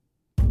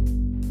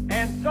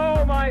And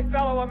so, my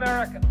fellow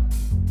Americans,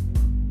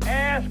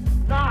 ask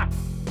not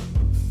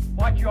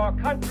what your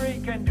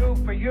country can do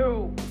for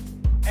you.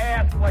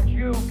 Ask what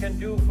you can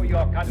do for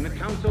your country. In the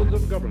councils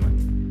of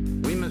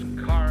government, we must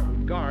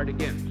guard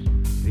against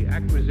the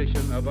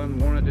acquisition of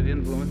unwarranted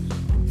influence,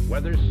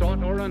 whether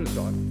sought or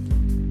unsought,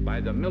 by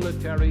the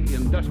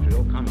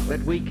military-industrial complex.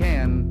 That we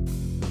can,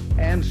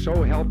 and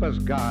so help us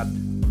God,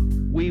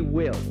 we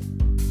will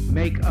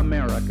make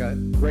America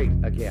great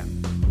again.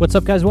 What's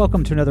up, guys?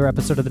 Welcome to another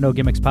episode of the No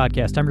Gimmicks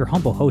Podcast. I'm your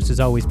humble host, as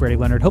always, Brady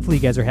Leonard. Hopefully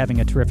you guys are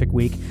having a terrific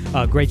week.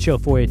 Great show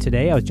for you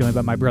today. I was joined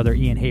by my brother,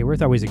 Ian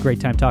Haworth. Always a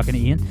great time talking to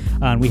Ian.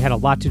 And we had a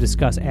lot to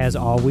discuss, as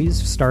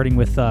always, starting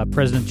with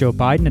President Joe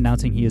Biden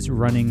announcing he is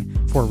running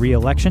for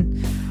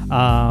re-election.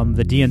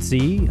 The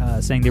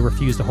DNC saying they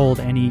refuse to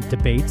hold any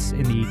debates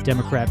in the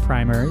Democrat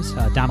primaries.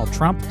 Donald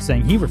Trump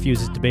saying he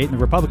refuses to debate in the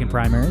Republican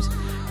primaries.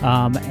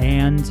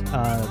 And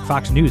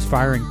Fox News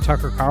firing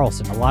Tucker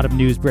Carlson. A lot of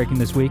news breaking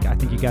this week. I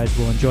think you guys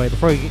will enjoy it.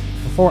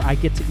 Before I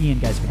get to Ian,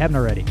 guys, if you haven't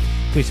already,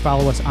 please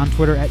follow us on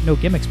Twitter at No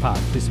Gimmicks Pod.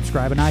 Please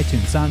subscribe on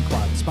iTunes,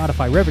 SoundCloud,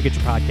 Spotify, wherever you get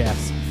your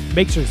podcasts.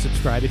 Make sure to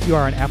subscribe. If you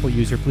are an Apple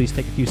user, please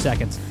take a few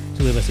seconds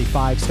to leave us a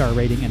 5-star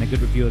rating and a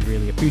good review. I'd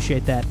really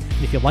appreciate that.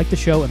 And if you like the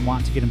show and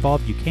want to get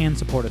involved, you can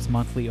support us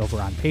monthly over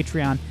on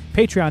Patreon,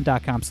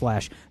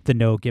 patreon.com/the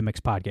No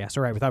Gimmicks Podcast.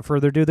 All right, without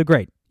further ado, the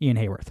great Ian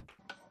Haworth.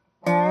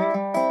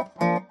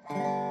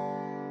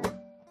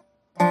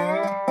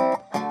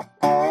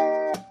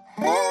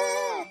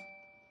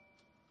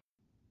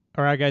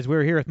 All right, guys,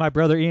 we're here with my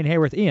brother, Ian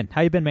Haworth. Ian,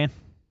 how you been, man?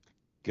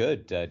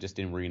 Good. Just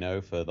in Reno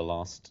for the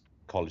last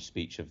college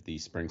speech of the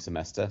spring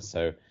semester.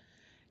 So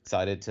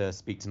excited to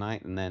speak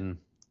tonight and then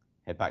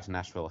head back to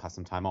Nashville, have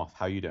some time off.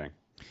 How are you doing?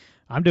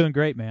 I'm doing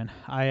great, man.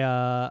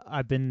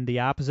 I've been the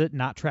opposite,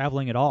 not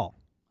traveling at all.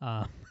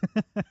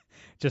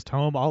 Just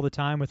home all the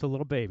time with a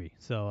little baby.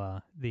 So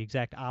the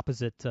exact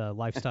opposite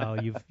lifestyle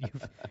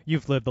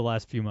you've lived the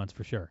last few months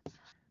for sure.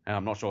 And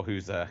I'm not sure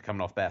who's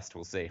coming off best.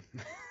 We'll see.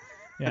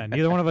 Yeah,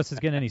 neither one of us is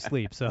getting any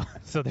sleep, so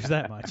there's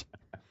that much.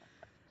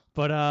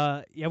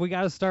 But yeah, we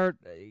got to start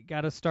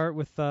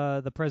with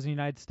the President of the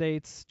United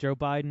States. Joe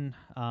Biden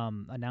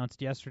announced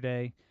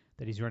yesterday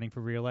that he's running for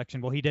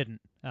re-election. Well, he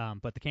didn't,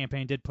 but the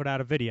campaign did put out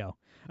a video,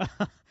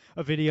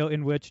 a video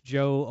in which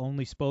Joe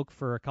only spoke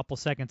for a couple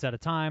seconds at a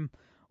time,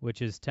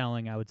 which is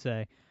telling, I would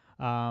say.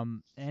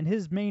 And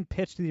his main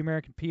pitch to the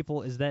American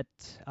people is that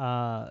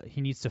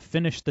he needs to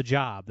finish the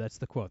job. That's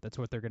the quote. That's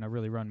what they're going to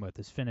really run with,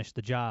 is finish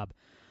the job.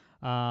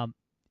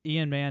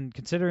 Ian, man,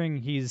 considering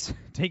he's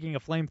taking a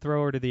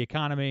flamethrower to the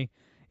economy,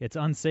 it's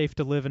unsafe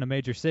to live in a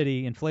major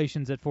city,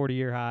 inflation's at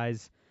 40-year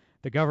highs,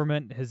 the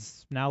government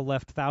has now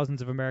left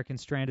thousands of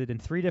Americans stranded in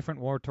 3 different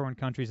war-torn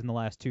countries in the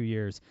last 2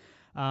 years.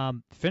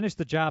 Finish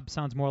the job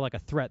sounds more like a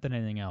threat than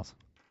anything else.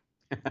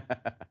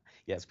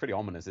 Yeah, it's pretty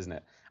ominous, isn't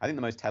it? I think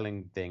the most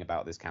telling thing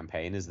about this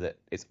campaign is that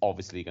it's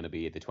obviously going to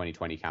be the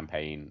 2020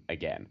 campaign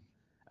again,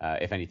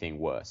 if anything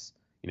worse.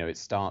 You know, it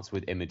starts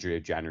with imagery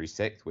of January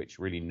 6th, which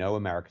really no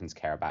Americans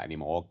care about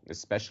anymore,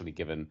 especially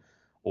given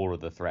all of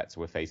the threats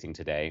we're facing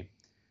today.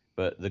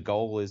 But the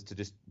goal is to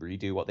just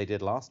redo what they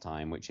did last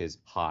time, which is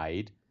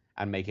hide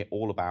and make it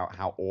all about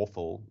how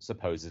awful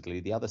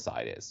supposedly the other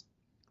side is.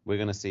 We're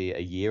going to see a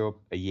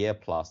year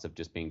plus of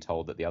just being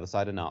told that the other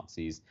side are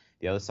Nazis,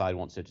 the other side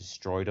wants to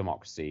destroy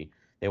democracy,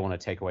 they want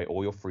to take away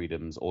all your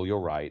freedoms, all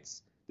your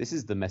rights. This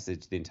is the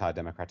message the entire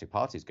Democratic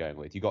Party is going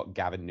with. You got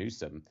Gavin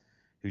Newsom,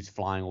 who's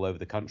flying all over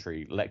the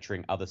country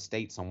lecturing other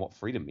states on what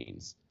freedom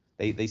means.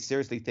 They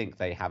seriously think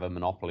they have a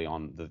monopoly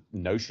on the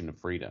notion of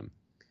freedom.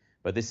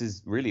 But this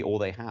is really all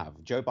they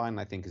have. Joe Biden,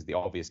 I think, is the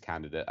obvious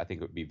candidate. I think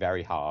it would be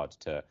very hard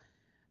to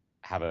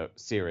have a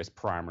serious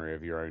primary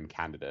of your own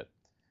candidate,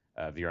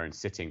 of your own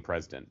sitting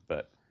president.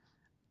 But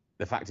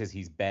the fact is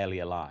he's barely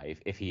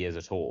alive, if he is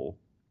at all.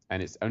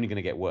 And it's only going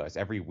to get worse.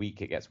 Every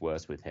week it gets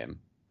worse with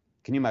him.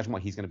 Can you imagine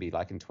what he's going to be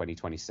like in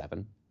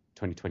 2027,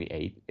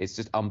 2028? It's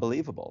just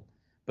unbelievable.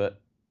 But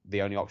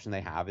the only option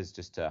they have is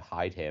just to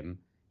hide him.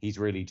 He's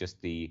really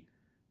just the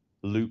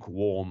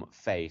lukewarm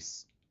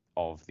face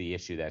of the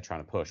issue they're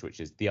trying to push, which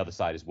is the other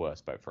side is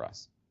worse, vote for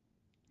us.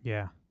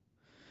 Yeah.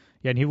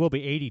 Yeah, and he will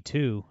be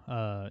 82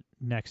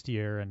 next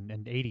year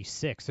and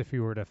 86 if he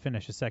were to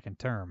finish a second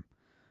term.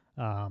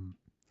 You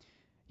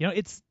know,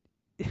 it's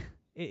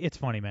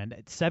funny, man.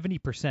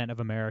 70% of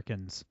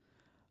Americans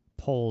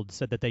polled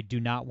said that they do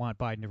not want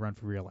Biden to run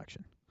for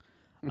re-election.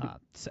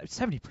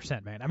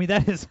 70%, man. I mean,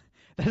 that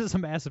is a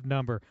massive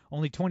number.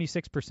 Only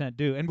 26%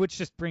 do, and which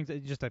just brings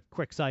just a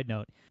quick side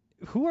note.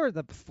 Who are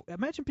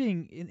imagine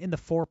being in the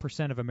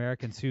 4% of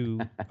Americans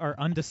who are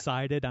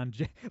undecided on,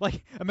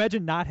 like,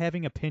 imagine not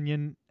having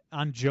opinion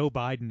on Joe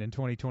Biden in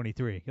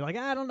 2023. You're like,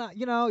 I don't know,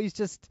 you know, he's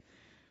just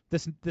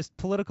this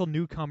political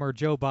newcomer,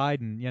 Joe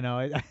Biden. You know,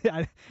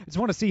 I just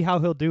want to see how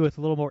he'll do with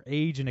a little more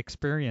age and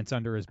experience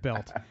under his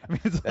belt. I mean,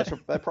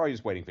 they're probably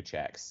just waiting for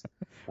checks.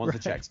 Once the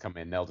checks come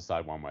in, they'll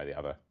decide one way or the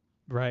other.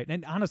 Right.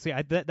 And honestly,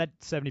 that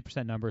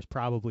 70% number is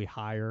probably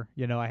higher.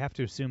 I have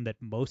to assume that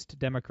most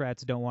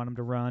Democrats don't want him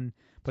to run,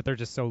 but they're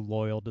just so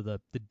loyal to the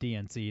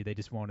DNC, they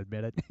just won't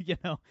admit it,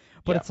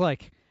 But It's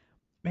like,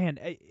 man,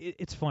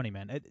 it's funny,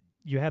 man.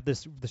 You have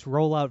this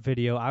rollout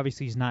video.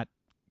 Obviously, he's not,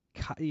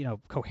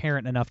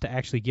 coherent enough to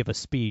actually give a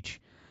speech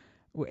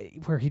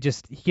where he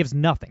gives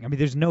nothing. I mean,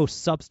 there's no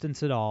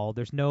substance at all.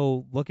 There's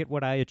no look at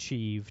what I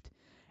achieved.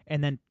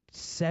 And then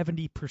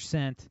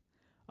 70%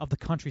 of the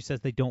country says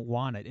they don't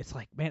want it. It's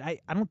like, man,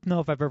 I don't know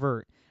if I've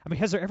ever – I mean,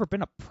 has there ever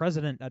been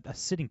a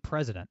sitting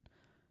president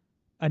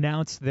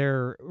announce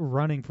they're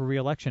running for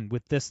re-election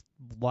with this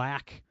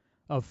lack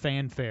of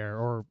fanfare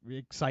or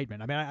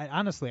excitement? I mean,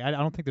 honestly, I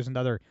don't think there's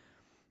another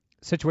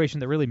situation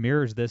that really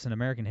mirrors this in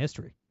American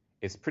history.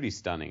 It's pretty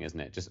stunning, isn't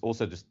it? Just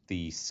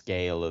the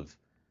scale of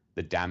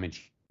the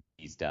damage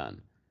he's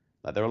done.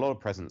 Like, there are a lot of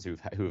presidents who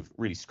have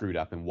really screwed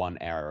up in one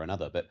era or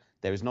another, but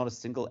there is not a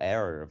single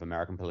era of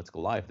American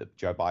political life that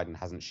Joe Biden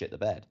hasn't shit the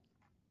bed,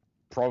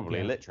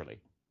 probably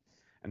literally.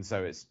 And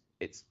so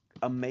it's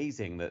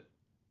amazing that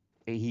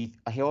he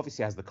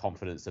obviously has the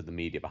confidence of the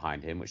media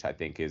behind him, which I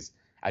think is,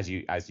 as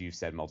you've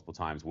said multiple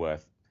times,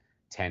 worth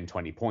 10,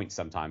 20 points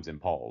sometimes in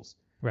polls,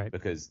 right?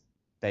 Because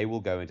they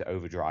will go into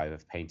overdrive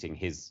of painting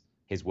his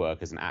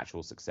work as an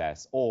actual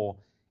success, or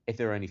if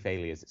there are any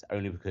failures, it's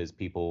only because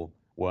people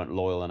weren't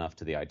loyal enough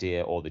to the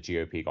idea or the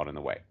GOP got in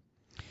the way.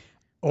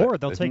 Or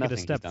they'll take it a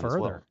step further.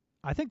 Well.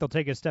 I think they'll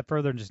take it a step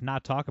further and just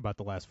not talk about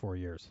the last 4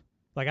 years.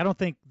 Like, I don't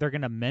think they're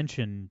going to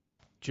mention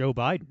Joe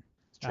Biden.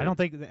 I don't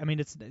think. I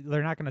mean,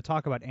 they're not going to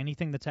talk about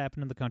anything that's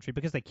happened in the country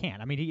because they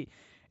can't. I mean,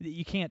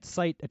 you can't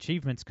cite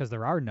achievements because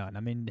there are none. I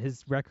mean,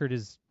 his record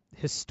is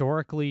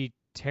historically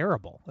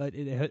terrible.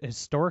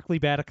 Historically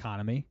bad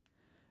economy.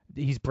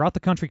 He's brought the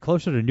country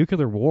closer to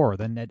nuclear war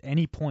than at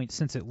any point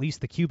since at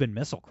least the Cuban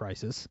Missile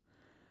Crisis.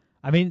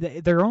 I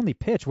mean, their only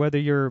pitch, whether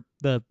you're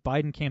the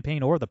Biden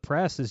campaign or the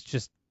press, is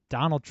just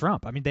Donald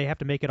Trump. I mean, they have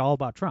to make it all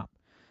about Trump.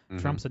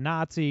 Mm-hmm. Trump's a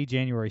Nazi,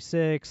 January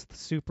 6th,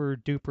 super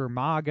duper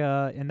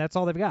MAGA, and that's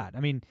all they've got.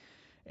 I mean,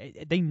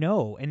 they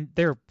know, and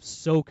they're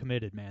so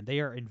committed, man.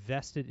 They are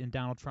invested in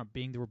Donald Trump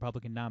being the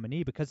Republican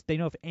nominee because they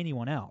know if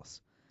anyone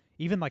else,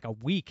 even like a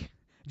weak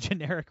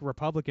generic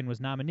Republican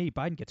was nominee,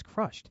 Biden gets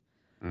crushed.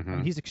 Mm-hmm. I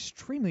mean, he's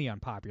extremely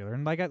unpopular,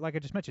 and like I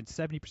just mentioned,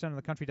 70% of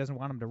the country doesn't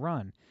want him to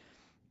run.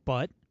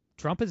 But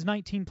Trump is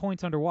 19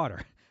 points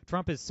underwater.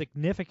 Trump is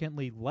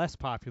significantly less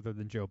popular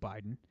than Joe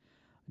Biden.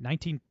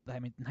 19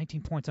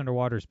 points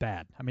underwater is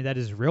bad. I mean, that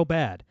is real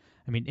bad.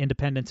 I mean,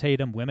 independents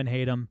hate him, women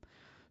hate him.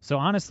 So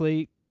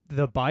honestly,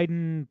 the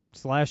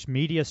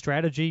Biden/media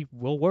strategy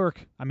will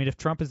work. I mean, if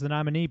Trump is the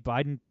nominee,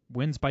 Biden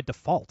wins by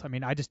default. I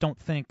mean, I just don't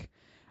think.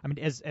 I mean,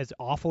 as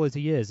awful as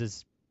he is,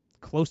 as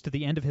close to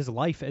the end of his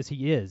life as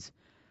he is,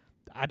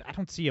 I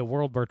don't see a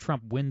world where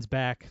Trump wins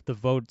back the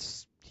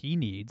votes he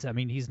needs. I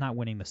mean, he's not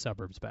winning the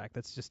suburbs back.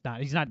 That's just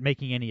not. He's not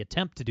making any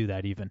attempt to do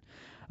that even.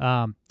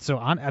 I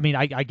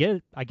get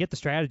it. I get the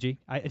strategy.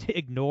 I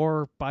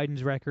ignore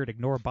Biden's record,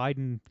 ignore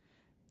Biden,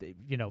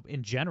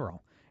 in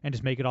general, and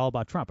just make it all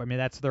about Trump. I mean,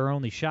 that's their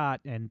only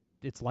shot, and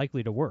it's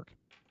likely to work.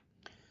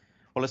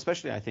 Well,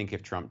 especially I think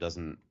if Trump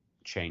doesn't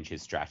change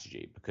his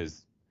strategy,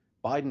 because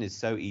Biden is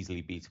so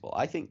easily beatable.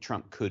 I think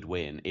Trump could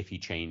win if he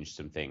changed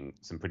some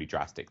pretty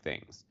drastic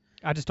things.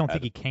 I just don't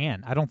think he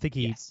can. I don't think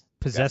he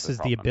possesses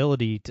the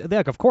ability to.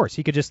 Like, of course,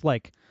 he could just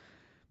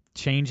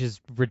change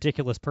his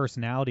ridiculous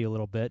personality a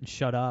little bit and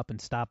shut up and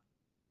stop,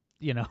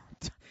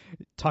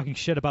 talking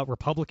shit about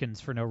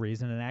Republicans for no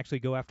reason and actually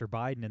go after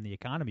Biden and the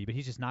economy. But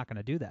he's just not going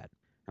to do that.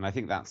 And I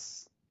think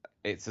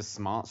it's a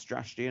smart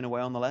strategy in a way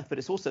on the left, but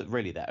it's also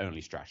really their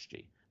only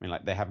strategy. I mean,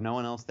 they have no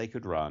one else they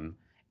could run.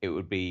 It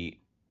would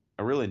be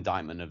a real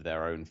indictment of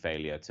their own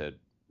failure to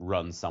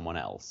run someone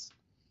else.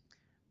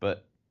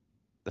 But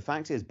the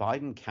fact is,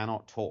 Biden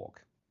cannot talk.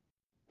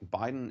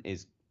 Biden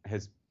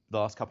has the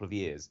last couple of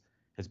years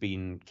has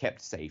been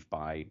kept safe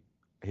by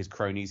his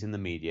cronies in the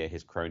media,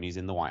 his cronies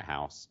in the White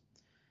House.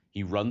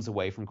 He runs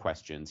away from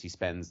questions. He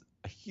spends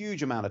a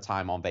huge amount of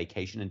time on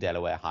vacation in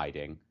Delaware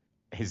hiding.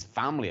 His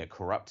family are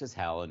corrupt as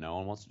hell and no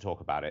one wants to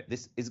talk about it.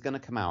 This is going to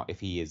come out if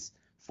he is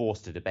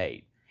forced to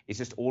debate. It's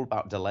just all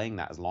about delaying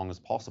that as long as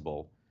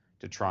possible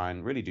to try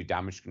and really do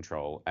damage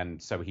control.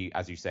 And so he,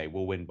 as you say,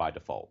 will win by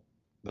default.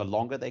 The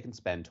longer they can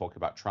spend talking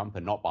about Trump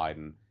and not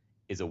Biden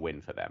is a win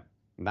for them.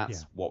 And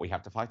that's what we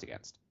have to fight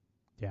against.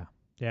 Yeah,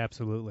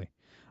 absolutely.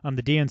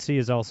 The DNC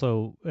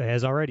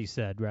has already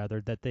said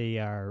that they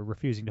are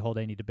refusing to hold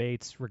any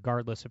debates,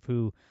 regardless of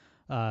who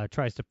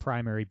tries to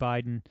primary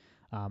Biden.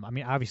 I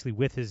mean, obviously,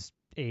 with his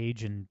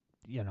age and,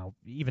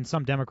 even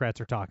some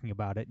Democrats are talking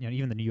about it.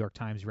 Even the New York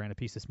Times ran a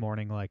piece this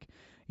morning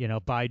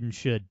Biden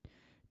should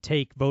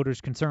take voters'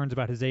 concerns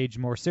about his age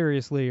more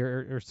seriously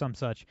or some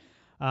such.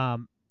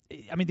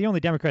 I mean, the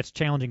only Democrats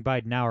challenging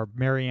Biden now are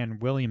Marianne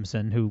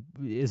Williamson, who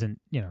isn't,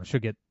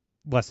 should get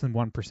less than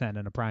 1%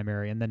 in a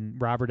primary, and then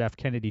Robert F.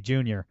 Kennedy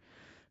Jr.,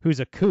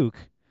 who's a kook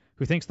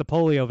who thinks the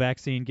polio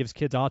vaccine gives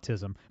kids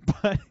autism,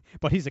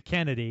 but he's a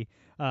Kennedy,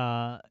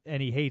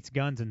 and he hates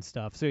guns and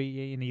stuff. So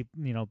he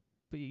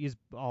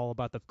all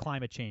about the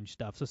climate change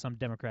stuff. So some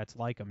Democrats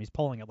like him. He's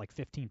polling at like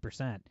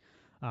 15%.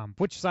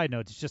 Which, side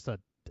note, is just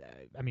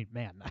I mean,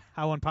 man,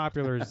 how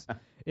unpopular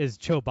is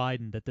Joe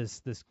Biden that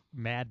this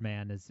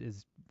madman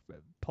is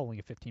polling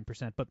at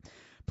 15%. But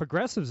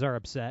progressives are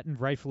upset,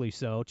 and rightfully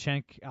so.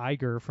 Cenk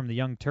Uygur from the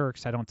Young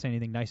Turks, I don't say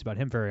anything nice about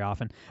him very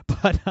often,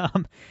 but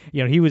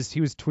he was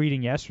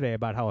tweeting yesterday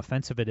about how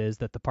offensive it is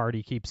that the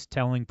party keeps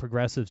telling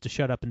progressives to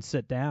shut up and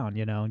sit down,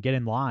 and get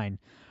in line.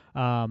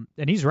 And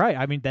he's right.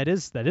 I mean, that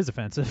is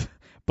offensive,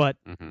 but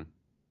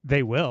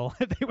they will.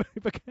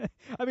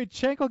 I mean,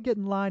 Cenk will get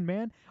in line,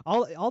 man.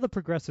 All the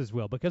progressives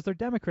will, because they're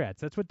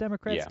Democrats. That's what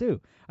Democrats do.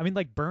 I mean,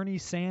 like Bernie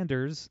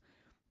Sanders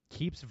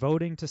keeps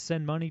voting to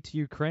send money to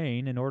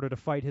Ukraine in order to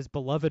fight his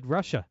beloved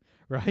Russia,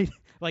 right?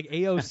 Like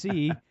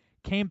AOC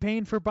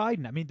campaign for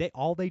Biden. I mean,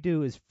 all they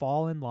do is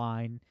fall in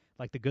line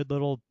like the good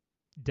little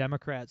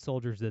Democrat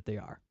soldiers that they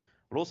are.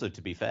 But also,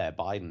 to be fair,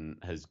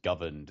 Biden has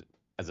governed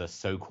as a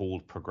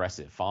so-called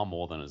progressive far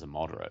more than as a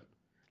moderate.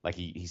 Like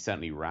he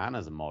certainly ran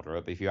as a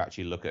moderate, but if you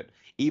actually look at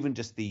even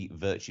just the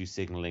virtue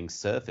signaling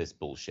surface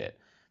bullshit,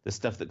 the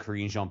stuff that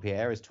Karine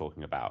Jean-Pierre is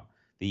talking about,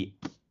 the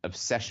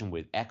obsession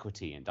with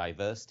equity and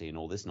diversity and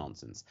all this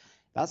nonsense,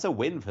 that's a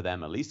win for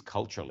them, at least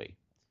culturally.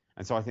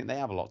 And so I think they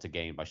have a lot to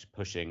gain by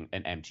pushing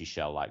an empty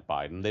shell like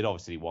Biden. They'd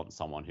obviously want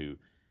someone who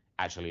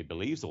actually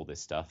believes all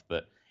this stuff,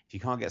 but if you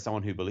can't get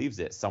someone who believes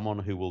it, someone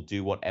who will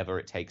do whatever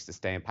it takes to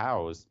stay in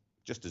power is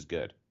just as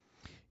good.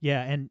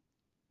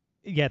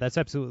 Yeah, that's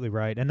absolutely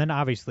right. And then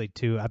obviously,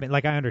 too, I mean,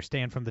 like, I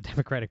understand from the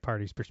Democratic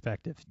Party's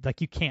perspective, like,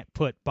 you can't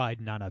put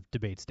Biden on a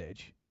debate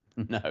stage.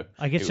 No,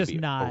 like, it's just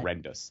not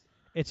horrendous.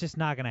 It's just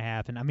not going to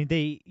happen. I mean,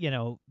 they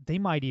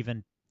might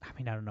even, I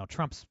mean, I don't know.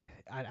 Trump's,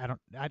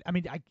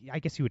 I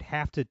guess you would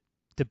have to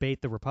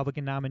debate the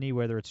Republican nominee,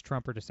 whether it's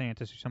Trump or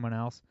DeSantis or someone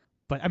else.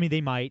 But, I mean, they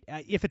might,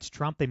 if it's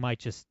Trump, they might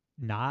just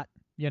not.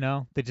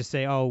 They just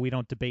say, "Oh, we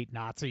don't debate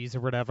Nazis"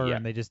 or whatever,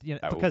 and they just,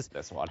 because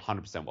that's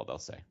 100% what they'll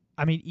say.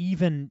 I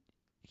mean,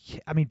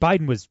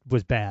 Biden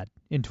was bad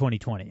in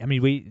 2020. I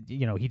mean,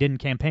 he didn't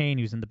campaign.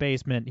 He was in the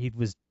basement. He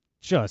was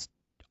just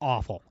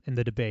awful in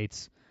the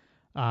debates,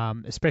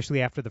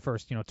 especially after the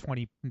first,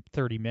 20,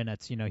 30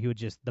 minutes. He would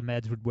the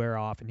meds would wear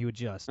off and he would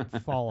just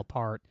fall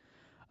apart.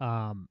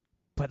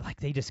 But like,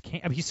 they just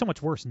can't. I mean, he's so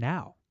much worse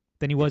now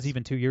than he was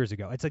even 2 years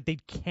ago. It's like they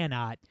can't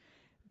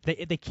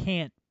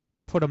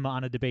put him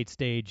on a debate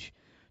stage,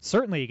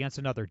 certainly against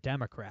another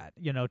Democrat,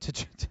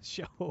 to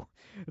show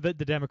the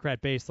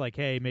Democrat base, like,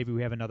 hey, maybe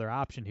we have another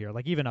option here.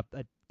 Like, even a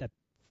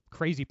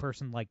crazy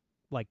person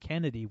like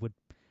Kennedy would,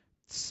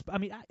 I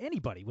mean,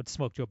 anybody would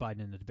smoke Joe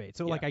Biden in a debate.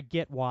 So, like, I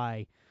get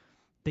why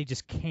they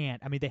just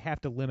can't. I mean, they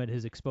have to limit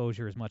his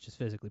exposure as much as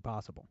physically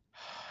possible.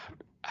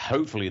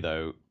 Hopefully,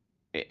 though,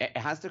 it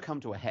has to come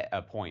to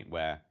a point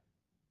where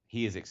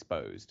he is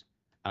exposed.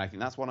 And I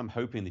think that's what I'm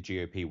hoping the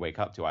GOP wake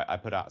up to. I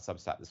put out a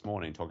Substack this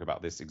morning talking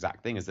about this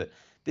exact thing, is that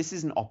this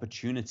is an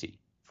opportunity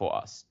for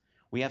us.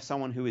 We have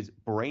someone who is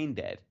brain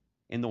dead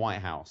in the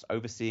White House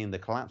overseeing the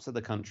collapse of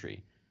the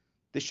country.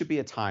 This should be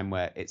a time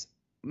where it's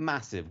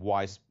massive,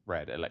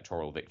 widespread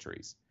electoral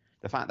victories.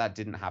 The fact that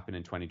didn't happen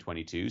in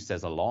 2022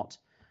 says a lot.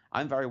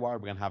 I'm very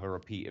worried we're going to have a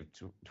repeat of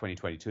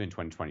 2022 and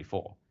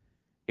 2024.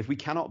 If we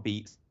cannot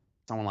beat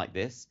someone like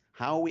this,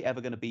 how are we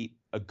ever going to beat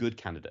a good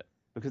candidate?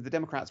 Because the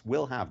Democrats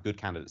will have good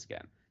candidates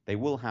again. They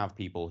will have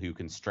people who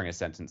can string a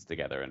sentence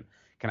together and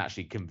can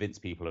actually convince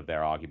people of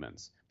their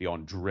arguments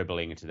beyond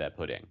dribbling into their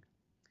pudding.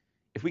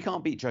 If we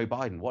can't beat Joe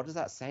Biden, what does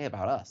that say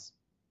about us?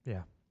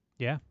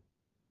 Yeah.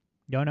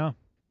 No.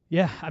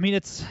 Yeah, I mean,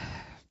 it's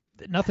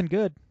nothing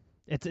good.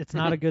 It's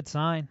not a good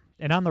sign.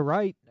 And on the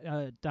right,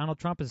 Donald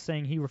Trump is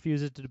saying he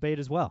refuses to debate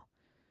as well.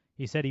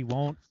 He said he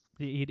won't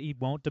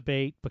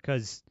debate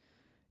because,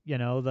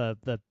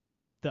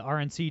 the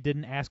RNC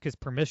didn't ask his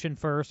permission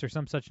first or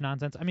some such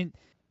nonsense. I mean,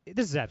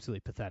 this is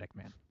absolutely pathetic,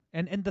 man.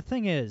 And the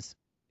thing is,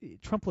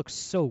 Trump looks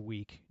so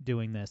weak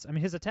doing this. I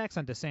mean, his attacks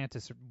on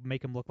DeSantis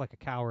make him look like a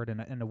coward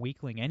and a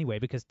weakling anyway,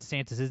 because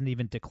DeSantis isn't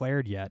even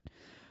declared yet.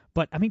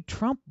 But, I mean,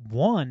 Trump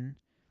won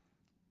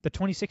the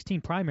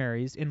 2016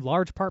 primaries in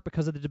large part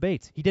because of the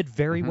debates. He did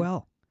very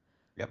well.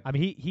 Yep. I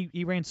mean,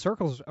 he ran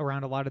circles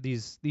around a lot of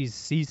these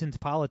seasoned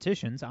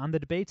politicians on the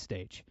debate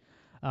stage.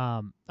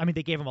 I mean,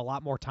 they gave him a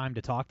lot more time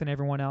to talk than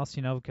everyone else,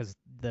 because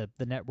the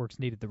networks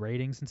needed the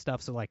ratings and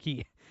stuff. So, like,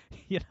 he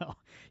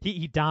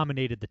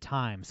dominated the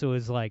time. So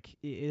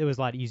it was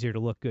a lot easier to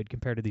look good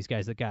compared to these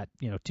guys that got,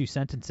 2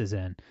 sentences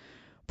in.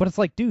 But it's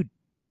like, dude,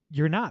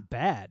 you're not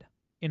bad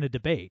in a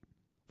debate.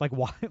 Like,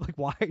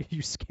 why are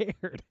you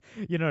scared?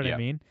 You know what I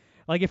mean?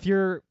 Like, if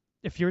you're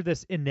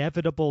this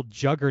inevitable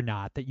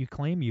juggernaut that you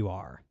claim you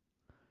are,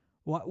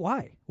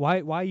 why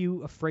are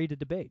you afraid to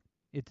debate?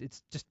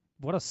 It's just,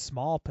 what a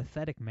small,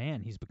 pathetic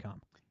man he's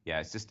become.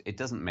 Yeah, it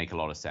doesn't make a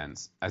lot of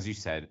sense. As you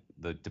said,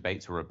 the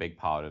debates were a big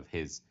part of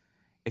his,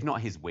 if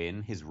not his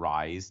win, his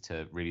rise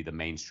to really the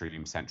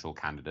mainstream central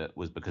candidate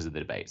was because of the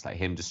debates. Like,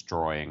 him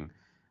destroying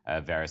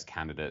various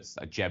candidates,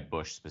 Jeb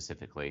Bush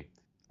specifically,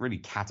 really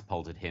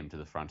catapulted him to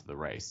the front of the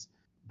race.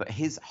 But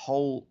his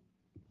whole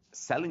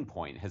selling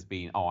point has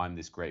been, oh, I'm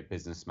this great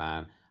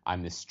businessman,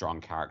 I'm this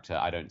strong character,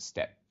 I don't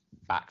step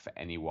back for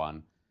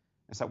anyone.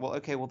 It's like, well,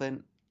 okay, well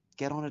then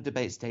get on a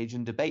debate stage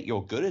and debate.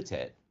 You're good at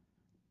it.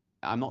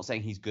 I'm not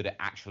saying he's good at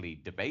actually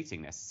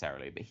debating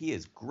necessarily, but he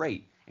is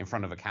great in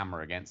front of a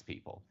camera against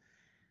people.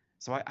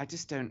 So I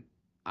just don't.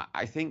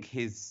 I think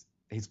his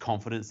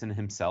confidence in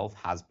himself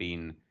has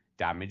been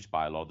damaged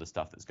by a lot of the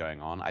stuff that's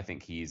going on. I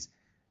think he's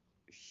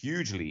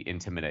hugely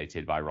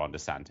intimidated by Ron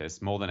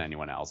DeSantis more than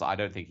anyone else. I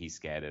don't think he's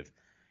scared of,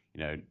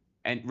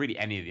 and really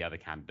any of the other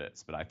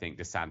candidates. But I think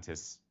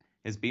DeSantis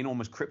has been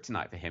almost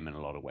kryptonite for him in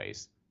a lot of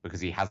ways because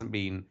he hasn't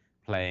been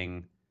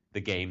playing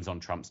the games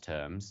on Trump's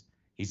terms.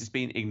 He's just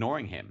been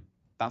ignoring him.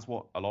 That's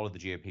what a lot of the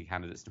GOP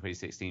candidates in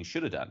 2016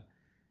 should have done,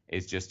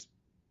 is just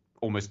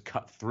almost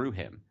cut through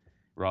him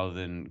rather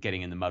than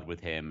getting in the mud with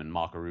him and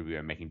Marco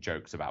Rubio making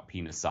jokes about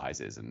penis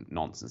sizes and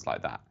nonsense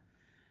like that.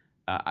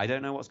 I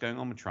don't know what's going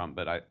on with Trump,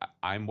 but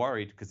I'm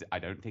worried because I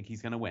don't think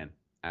he's going to win.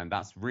 And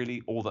that's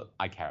really all that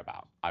I care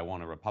about. I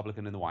want a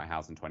Republican in the White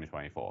House in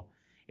 2024.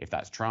 If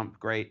that's Trump,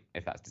 great.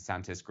 If that's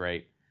DeSantis,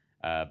 great.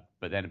 But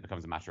then it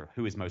becomes a matter of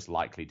who is most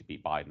likely to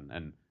beat Biden.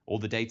 And all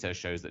the data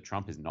shows that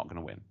Trump is not going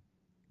to win.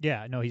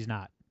 Yeah, no, he's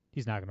not.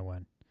 He's not going to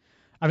win.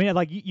 I mean,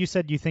 like you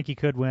said, you think he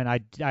could win.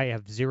 I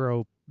have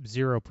 0%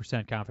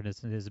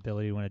 confidence in his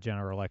ability to win a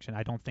general election.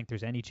 I don't think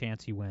there's any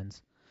chance he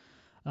wins.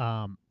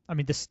 I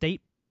mean, the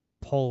state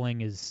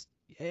polling is,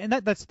 and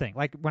that's the thing.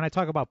 Like when I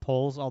talk about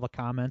polls, all the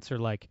comments are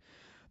like,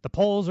 the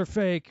polls are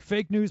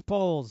fake news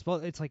polls. Well,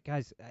 it's like,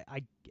 guys,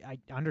 I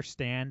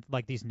understand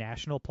like these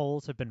national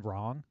polls have been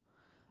wrong.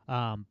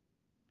 But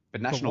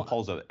national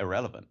polls are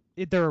irrelevant.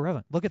 They're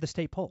irrelevant. Look at the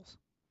state polls.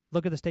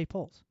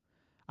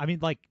 I mean,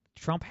 like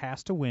Trump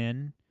has to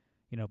win,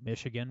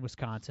 Michigan,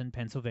 Wisconsin,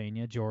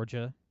 Pennsylvania,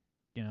 Georgia,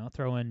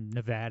 throw in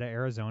Nevada,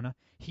 Arizona.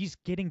 He's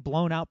getting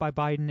blown out by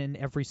Biden in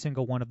every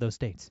single one of those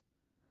states.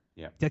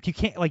 Yeah.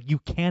 Like you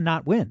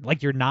cannot win.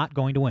 Like you're not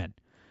going to win.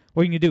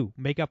 What are you going to do?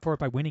 Make up for it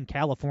by winning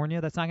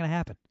California? That's not going to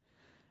happen.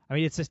 I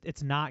mean,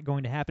 it's not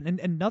going to happen. And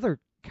another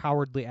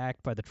cowardly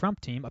act by the Trump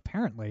team,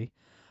 apparently,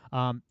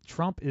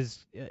 Trump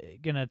is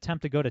going to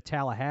attempt to go to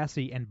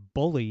Tallahassee and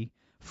bully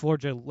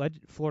Florida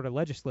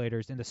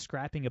legislators into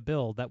scrapping a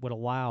bill that would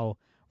allow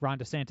Ron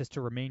DeSantis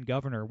to remain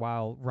governor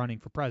while running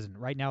for president.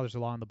 Right now, there's a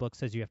law in the book that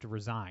says you have to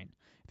resign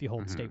if you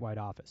hold statewide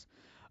office.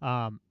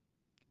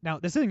 Now,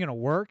 this isn't going to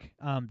work.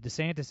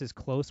 DeSantis is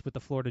close with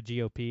the Florida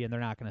GOP, and they're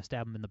not going to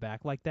stab him in the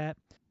back like that.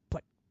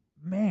 But,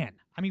 man,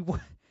 I mean,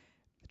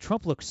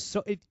 Trump looks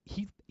so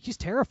he's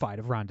terrified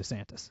of Ron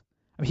DeSantis.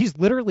 I mean, he's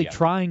literally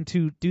trying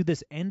to do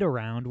this end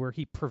around where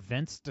he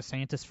prevents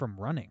DeSantis from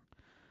running.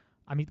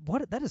 I mean,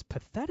 that is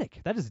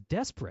pathetic. That is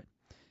desperate.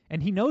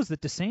 And he knows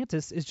that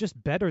DeSantis is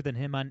just better than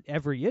him on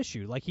every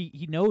issue. Like,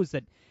 he knows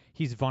that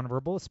he's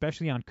vulnerable,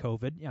 especially on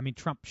COVID. I mean,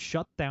 Trump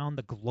shut down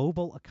the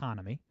global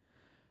economy,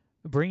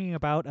 bringing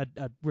about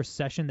a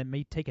recession that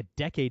may take a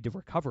decade to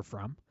recover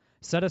from.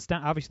 Set us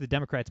down. Obviously, the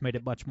Democrats made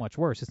it much, much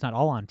worse. It's not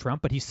all on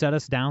Trump, but he set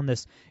us down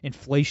this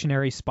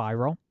inflationary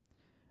spiral.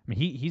 I mean,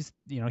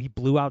 he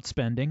blew out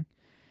spending.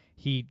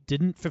 He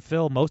didn't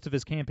fulfill most of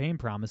his campaign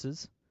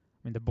promises.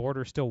 I mean, the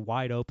border's still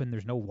wide open.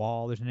 There's no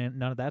wall. There's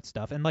none of that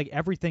stuff. And like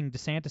everything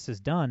DeSantis has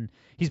done,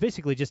 he's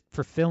basically just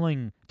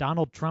fulfilling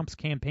Donald Trump's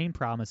campaign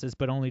promises,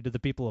 but only to the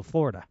people of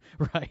Florida,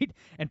 right?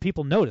 And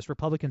people notice.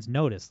 Republicans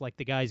notice. Like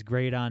the guy's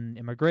great on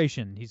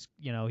immigration. He's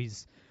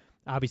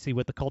obviously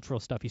with the cultural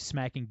stuff. He's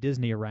smacking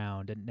Disney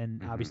around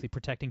and obviously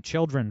protecting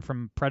children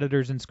from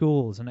predators in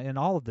schools and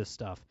all of this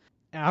stuff.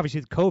 And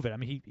obviously, COVID. I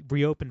mean, he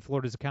reopened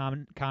Florida's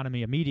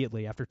economy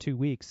immediately after 2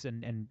 weeks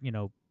and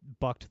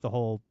bucked the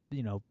whole,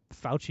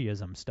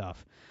 Fauciism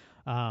stuff.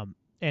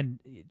 And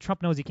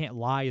Trump knows he can't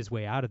lie his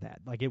way out of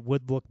that. Like, it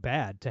would look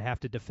bad to have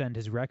to defend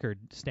his record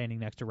standing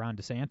next to Ron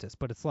DeSantis.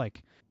 But it's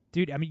like,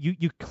 dude, I mean,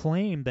 you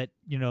claim that,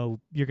 you're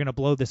going to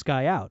blow this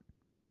guy out.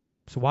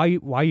 So why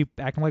are you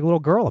acting like a little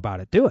girl about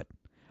it? Do it.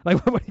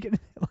 Like, what are you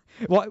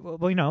gonna,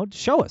 well,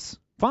 show us.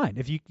 Fine.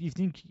 If you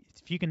think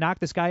if you can knock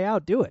this guy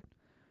out, do it.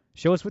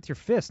 Show us with your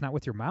fist, not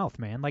with your mouth,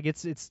 man. Like,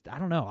 it's I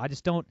don't know. I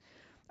just don't.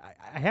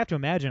 I have to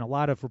imagine a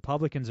lot of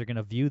Republicans are going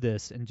to view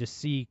this and just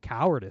see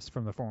cowardice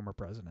from the former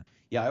president.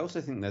 Yeah, I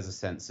also think there's a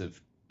sense of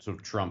sort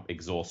of Trump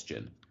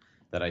exhaustion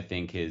that I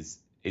think is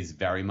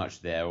very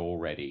much there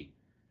already,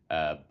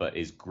 but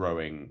is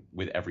growing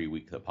with every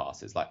week that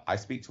passes. Like, I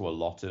speak to a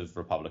lot of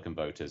Republican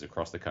voters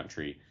across the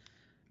country.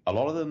 A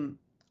lot of them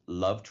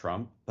love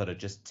Trump, but are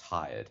just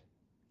tired.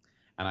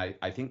 And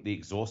I think the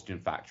exhaustion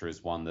factor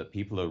is one that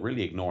people are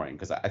really ignoring,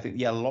 because I think,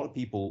 a lot of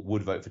people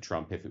would vote for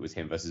Trump if it was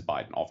him versus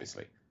Biden,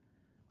 obviously.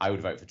 I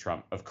would vote for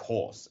Trump, of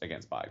course,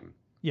 against Biden.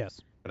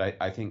 Yes.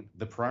 But I think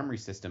the primary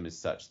system is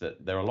such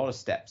that there are a lot of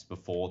steps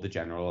before the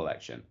general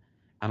election,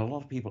 and a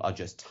lot of people are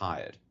just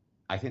tired.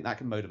 I think that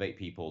can motivate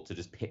people to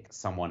just pick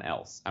someone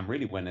else. And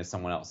really, when there's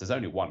someone else, there's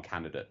only one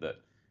candidate that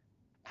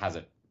has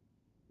a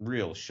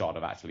real shot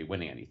of actually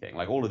winning anything.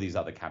 Like, all of these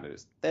other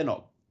candidates, they're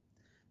not.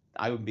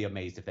 I would be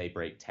amazed if they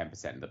break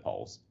 10% in the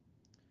polls.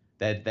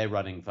 They're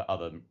running for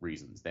other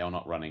reasons. They are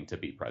not running to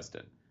be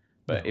president.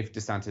 But if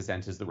DeSantis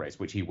enters the race,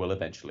 which he will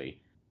eventually,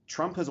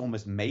 Trump has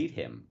almost made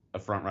him a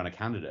front-runner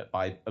candidate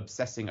by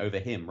obsessing over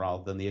him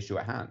rather than the issue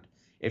at hand.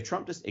 If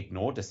Trump just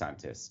ignored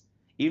DeSantis,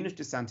 even if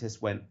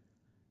DeSantis went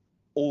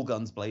all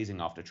guns blazing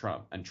after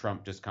Trump and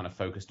Trump just kind of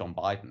focused on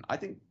Biden, I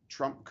think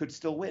Trump could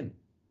still win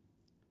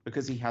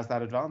because he has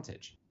that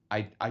advantage.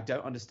 I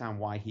don't understand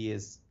why he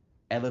is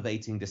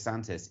elevating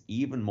DeSantis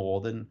even more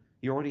than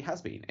he already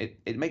has been.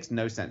 It makes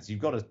no sense.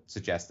 You've got to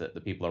suggest that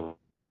the people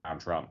around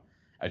Trump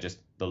are just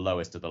the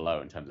lowest of the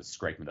low in terms of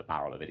scraping the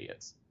barrel of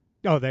idiots.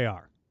 Oh, they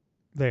are.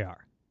 They are.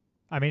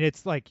 I mean,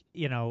 it's like,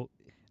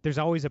 there's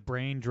always a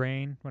brain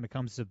drain when it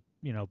comes to,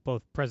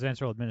 both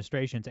presidential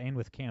administrations and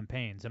with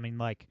campaigns. I mean,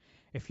 like,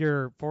 if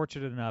you're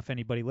fortunate enough,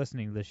 anybody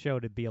listening to this show,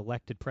 to be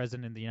elected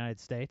president of the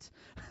United States,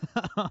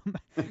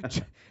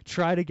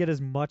 try to get as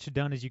much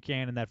done as you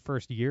can in that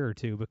first year or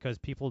two, because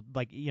people,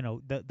 like,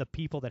 the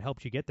people that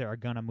helped you get there are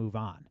going to move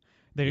on.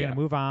 They're going to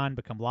move on,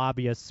 become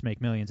lobbyists, make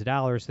millions of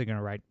dollars. They're going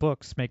to write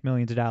books, make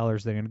millions of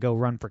dollars. They're going to go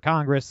run for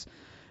Congress,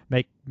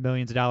 make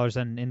millions of dollars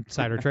on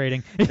insider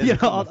trading. There's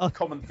a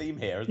common theme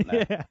here, isn't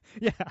there?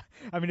 Yeah.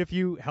 I mean, if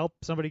you help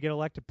somebody get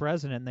elected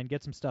president and then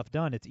get some stuff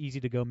done, it's easy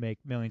to go make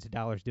millions of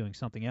dollars doing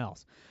something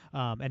else,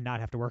 and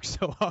not have to work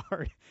so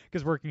hard,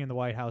 because working in the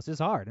White House is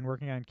hard and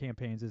working on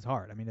campaigns is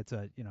hard. I mean, it's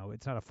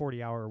it's not a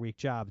 40-hour-a-week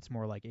job. It's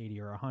more like 80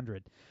 or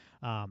 100.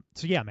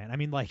 So yeah, man. I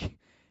mean, like,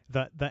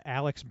 the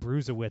Alex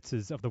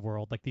Bruzowitzes of the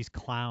world, like these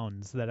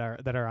clowns that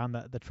are on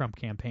the Trump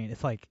campaign.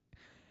 It's like,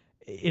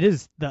 it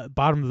is the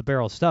bottom of the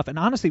barrel stuff. And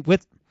honestly,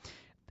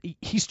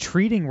 he's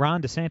treating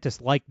Ron DeSantis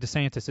like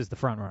DeSantis is the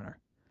front runner.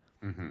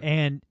 Mm-hmm.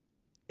 And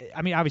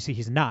I mean, obviously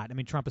he's not. I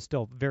mean, Trump is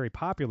still very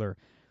popular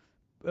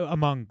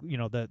among,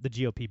 the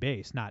GOP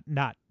base, not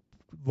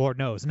Lord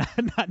knows,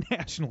 not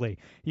nationally.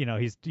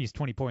 He's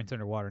 20 points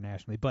underwater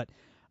nationally, but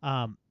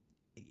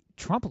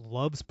Trump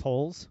loves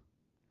polls.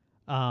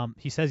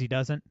 He says he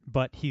doesn't,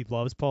 but he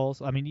loves polls.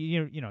 I mean,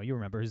 you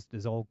remember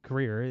his old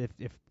career.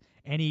 If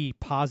any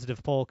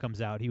positive poll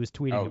comes out, he was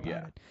tweeting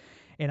about it.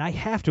 And I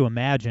have to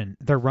imagine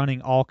they're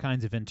running all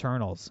kinds of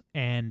internals,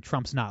 and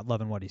Trump's not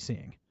loving what he's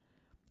seeing.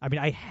 I mean,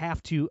 I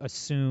have to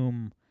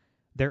assume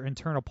their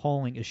internal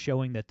polling is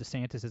showing that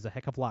DeSantis is a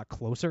heck of a lot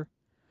closer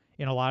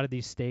in a lot of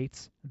these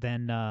states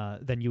than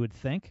you would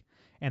think,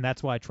 and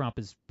that's why Trump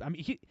is. I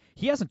mean,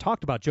 he hasn't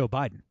talked about Joe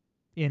Biden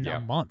in a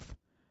month.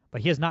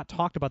 But he has not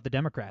talked about the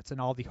Democrats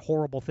and all the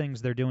horrible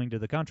things they're doing to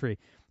the country.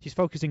 He's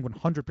focusing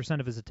 100%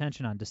 of his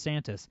attention on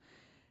DeSantis.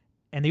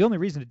 And the only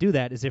reason to do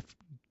that is if,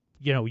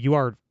 you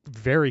are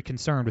very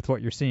concerned with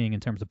what you're seeing in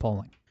terms of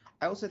polling.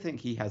 I also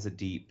think he has a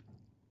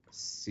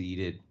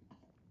deep-seated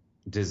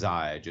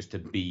desire just to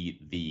be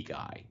the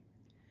guy.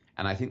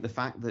 And I think the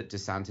fact that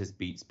DeSantis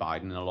beats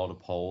Biden in a lot of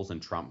polls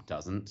and Trump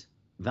doesn't,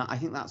 I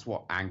think that's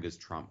what angers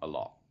Trump a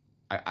lot.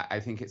 I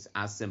think it's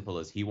as simple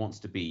as he wants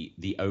to be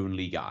the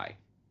only guy.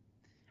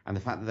 And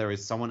the fact that there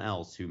is someone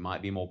else who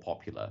might be more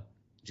popular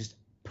just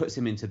puts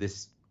him into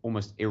this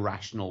almost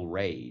irrational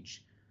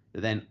rage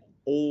that then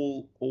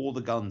all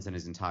the guns in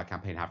his entire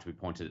campaign have to be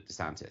pointed at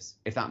DeSantis.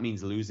 If that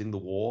means losing the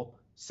war,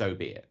 so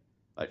be it.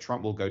 Like,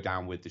 Trump will go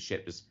down with the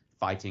ship just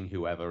fighting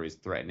whoever is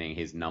threatening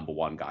his number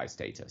one guy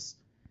status,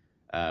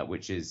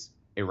 which is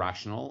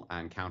irrational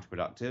and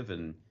counterproductive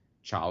and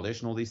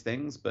childish and all these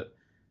things. But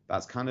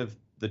that's kind of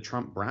the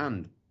Trump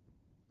brand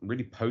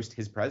really post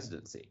his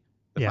presidency.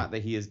 The fact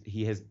that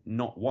he has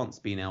not once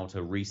been able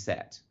to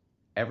reset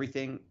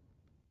everything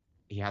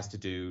he has to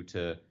do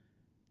to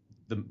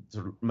the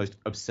sort of most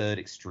absurd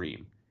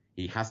extreme.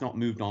 He has not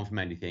moved on from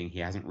anything. He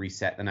hasn't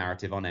reset the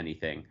narrative on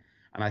anything.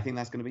 And I think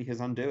that's going to be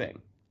his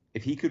undoing.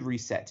 If he could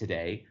reset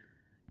today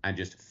and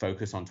just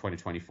focus on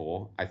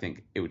 2024, I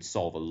think it would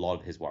solve a lot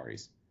of his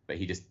worries. But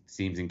he just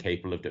seems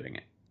incapable of doing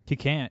it. He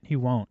can't. He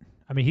won't.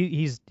 I mean,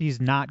 he's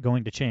not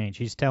going to change.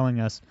 He's telling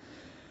us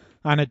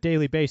on a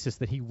daily basis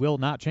that he will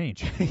not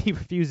change. He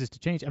refuses to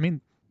change. I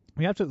mean,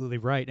 you're absolutely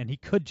right, and he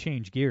could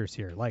change gears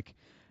here. Like,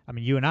 I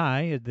mean, you and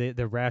I,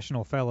 the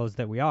rational fellows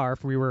that we are,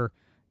 if we were,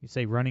 you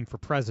say, running for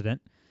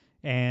president,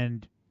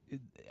 and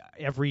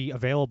every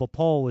available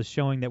poll is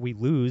showing that we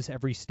lose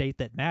every state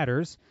that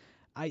matters,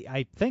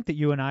 I think that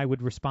you and I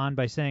would respond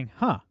by saying,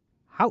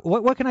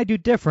 what can I do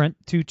different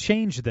to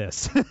change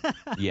this?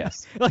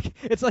 Yes. Like,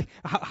 it's like,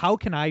 how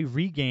can I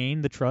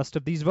regain the trust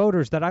of these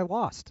voters that I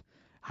lost?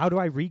 How do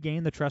I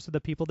regain the trust of the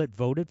people that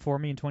voted for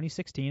me in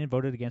 2016 and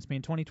voted against me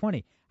in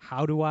 2020?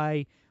 How do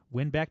I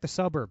win back the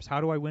suburbs?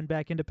 How do I win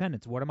back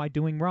independents? What am I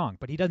doing wrong?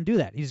 But he doesn't do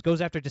that. He just goes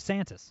after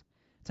DeSantis.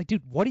 It's like,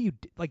 dude, what do you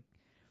like?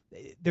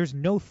 There's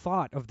no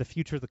thought of the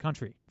future of the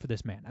country for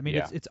this man. I mean,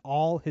 it's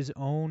all his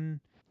own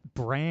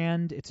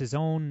brand. It's his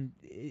own.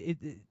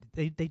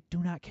 They do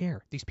not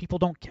care. These people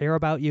don't care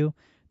about you.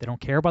 They don't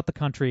care about the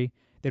country.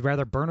 They'd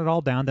rather burn it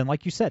all down than,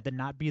 like you said, than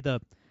not be the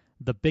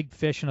big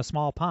fish in a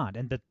small pond.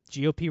 And the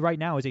GOP right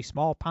now is a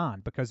small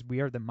pond because we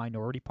are the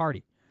minority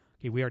party.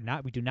 Okay,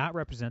 we do not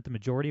represent the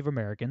majority of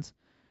Americans.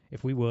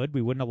 If we would,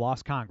 we wouldn't have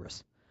lost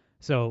Congress.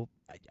 So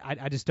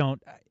I just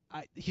don't.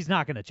 He's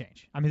not going to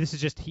change. I mean, this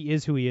is just he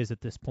is who he is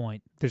at this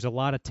point. There's a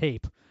lot of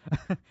tape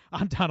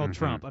on Donald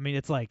Trump. I mean,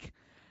 it's like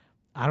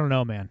I don't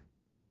know, man.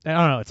 I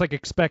don't know. It's like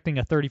expecting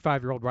a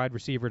 35-year-old wide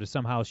receiver to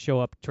somehow show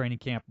up training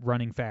camp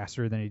running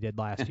faster than he did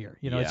last year.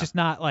 You know, It's just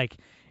not like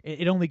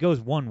it only goes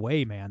one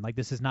way, man. Like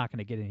this is not going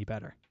to get any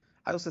better.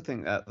 I also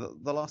think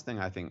the last thing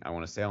I think I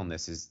want to say on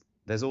this is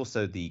there's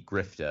also the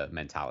grifter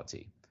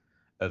mentality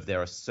of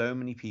there are so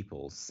many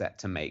people set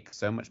to make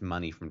so much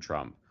money from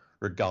Trump,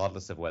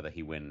 regardless of whether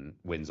he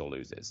wins or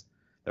loses.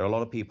 There are a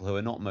lot of people who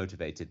are not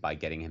motivated by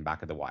getting him back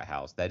at the White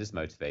House. They're just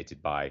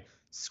motivated by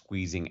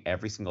squeezing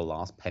every single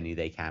last penny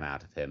they can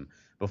out of him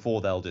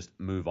before they'll just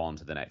move on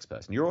to the next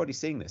person. You're already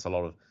seeing this. A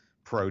lot of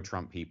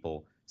pro-Trump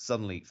people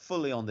suddenly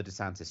fully on the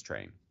DeSantis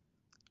train,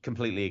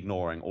 completely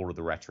ignoring all of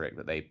the rhetoric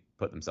that they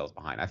put themselves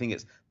behind. I think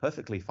it's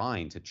perfectly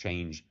fine to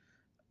change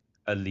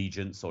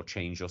allegiance or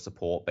change your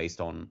support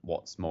based on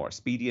what's more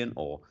expedient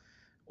or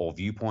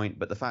viewpoint.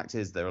 But the fact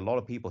is there are a lot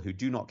of people who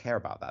do not care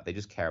about that. They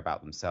just care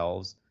about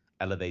themselves,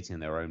 elevating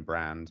their own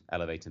brand,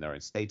 elevating their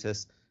own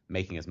status,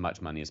 making as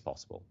much money as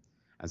possible.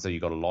 And so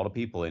you've got a lot of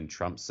people in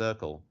Trump's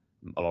circle,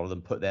 a lot of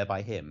them put there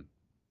by him,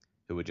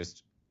 who are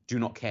just do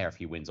not care if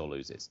he wins or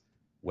loses.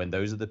 When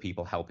those are the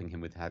people helping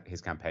him with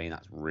his campaign,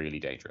 that's really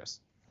dangerous.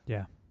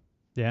 Yeah.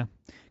 Yeah.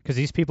 Because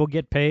these people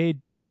get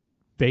paid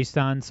based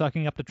on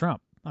sucking up to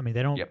Trump. I mean,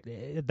 they don't.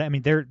 Yep. I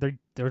mean,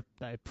 they're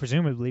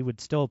presumably would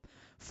still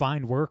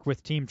find work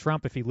with Team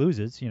Trump if he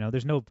loses. You know,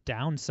 there's no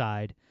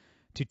downside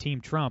to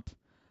Team Trump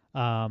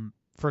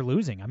for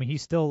losing. I mean,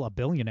 he's still a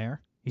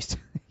billionaire. He's,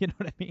 you know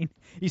what I mean?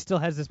 He still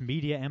has this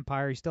media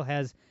empire. He still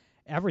has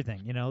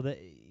everything. You know,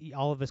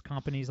 all of his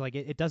companies. Like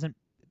it doesn't.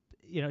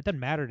 You know, it doesn't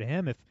matter to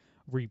him if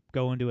we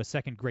go into a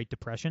second Great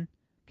Depression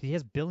because he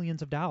has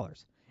billions of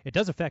dollars. It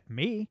does affect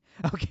me,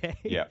 okay?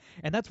 Yeah.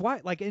 And that's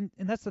why, like, and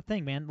that's the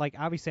thing, man. Like,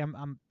 obviously,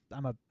 I'm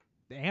a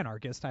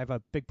anarchist. I have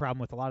a big problem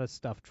with a lot of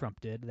stuff Trump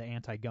did, the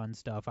anti-gun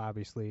stuff,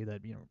 obviously,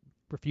 that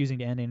refusing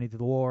to end any of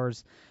the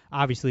wars.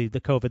 Obviously,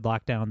 the COVID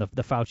lockdown,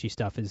 the Fauci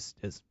stuff is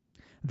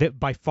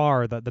by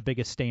far the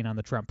biggest stain on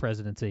the Trump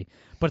presidency.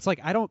 But it's like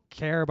I don't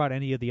care about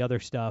any of the other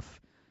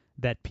stuff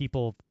that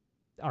people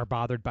are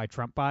bothered by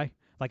Trump by.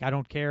 Like, I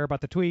don't care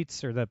about the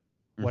tweets or the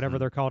whatever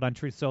they're called on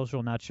Truth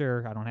Social. Not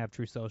sure. I don't have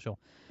Truth Social.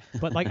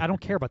 But, like, I don't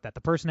care about that.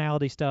 The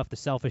personality stuff, the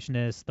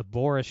selfishness, the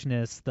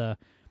boorishness, the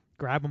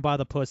grab them by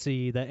the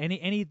pussy, the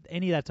any of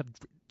that stuff.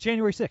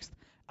 January 6th.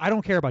 I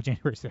don't care about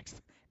January 6th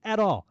at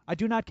all. I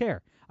do not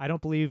care. I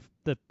don't believe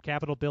the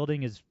Capitol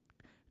building is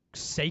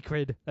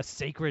sacred, a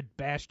sacred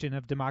bastion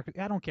of democracy.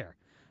 I don't care.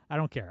 I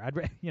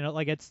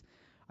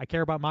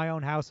care about my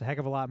own house a heck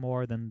of a lot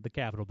more than the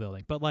Capitol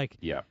building. But, like,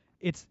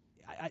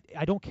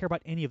 I don't care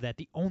about any of that.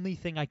 The only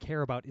thing I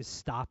care about is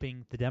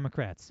stopping the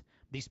Democrats.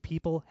 These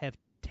people have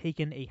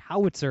taken a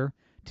howitzer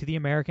to the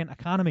American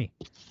economy.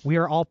 We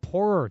are all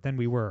poorer than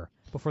we were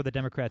before the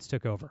Democrats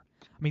took over.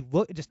 I mean,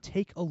 just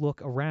take a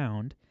look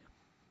around.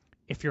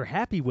 If you're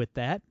happy with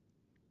that,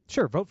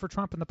 sure, vote for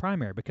Trump in the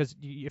primary. Because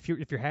if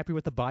you're happy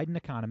with the Biden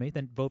economy,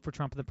 then vote for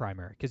Trump in the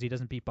primary because he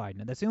doesn't beat Biden,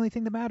 and that's the only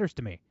thing that matters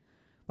to me.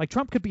 Like,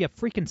 Trump could be a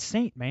freaking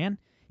saint, man.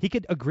 He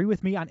could agree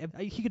with me on.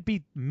 He could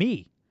be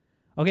me.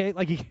 Okay,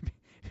 like he could be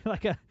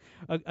like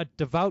a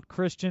devout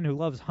Christian who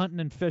loves hunting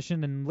and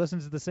fishing and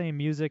listens to the same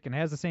music and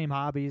has the same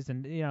hobbies,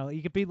 and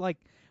he could be like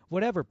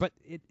whatever. But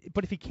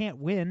if he can't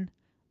win,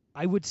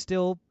 I would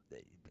still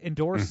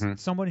endorse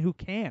someone who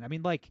can. I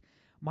mean, like,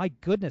 my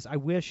goodness, I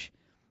wish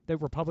that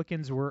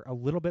Republicans were a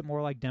little bit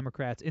more like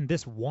Democrats in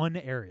this one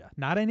area,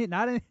 not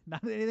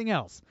anything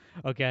else.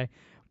 Okay.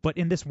 But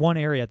in this one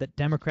area, that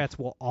Democrats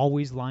will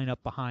always line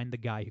up behind the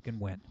guy who can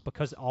win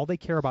because all they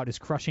care about is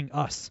crushing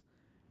us.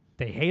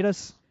 They hate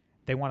us.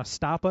 They want to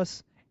stop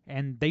us,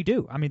 and they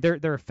do. I mean,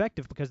 they're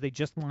effective because they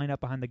just line up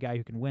behind the guy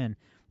who can win.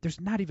 There's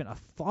not even a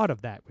thought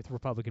of that with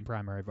Republican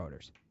primary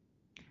voters.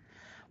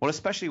 Well,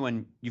 especially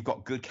when you've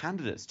got good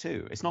candidates,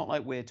 too. It's not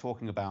like we're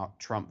talking about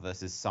Trump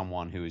versus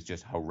someone who is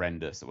just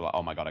horrendous. We're like,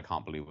 oh, my God, I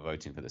can't believe we're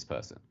voting for this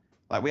person.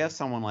 Like, we have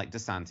someone like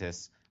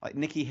DeSantis. Like,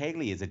 Nikki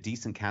Haley is a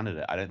decent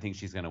candidate. I don't think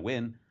she's going to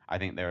win. I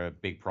think there are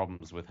big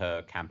problems with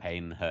her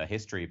campaign, her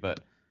history.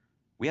 But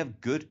we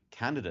have good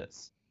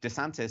candidates.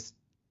 DeSantis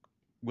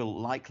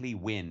will likely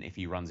win if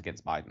he runs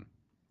against Biden.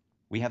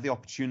 We have the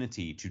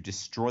opportunity to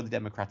destroy the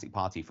Democratic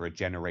Party for a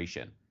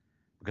generation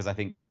because I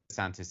think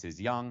DeSantis is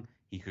young.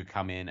 He could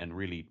come in and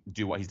really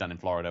do what he's done in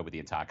Florida with the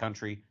entire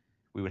country.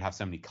 We would have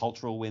so many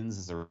cultural wins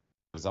as a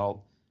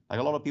result. Like,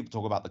 a lot of people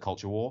talk about the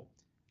culture war.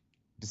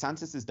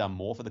 DeSantis has done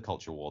more for the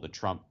culture war than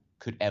Trump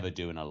could ever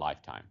do in a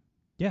lifetime.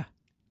 Yeah.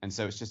 And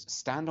so it's just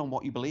stand on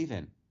what you believe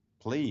in,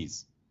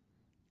 please.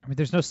 I mean,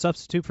 there's no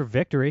substitute for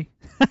victory.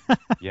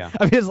 Yeah.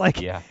 I mean, it's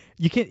like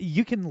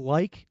you can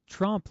like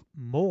Trump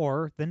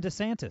more than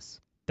DeSantis.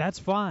 That's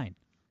fine.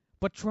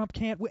 But Trump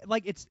can't win.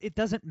 Like, it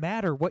doesn't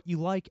matter what you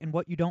like and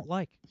what you don't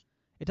like.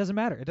 It doesn't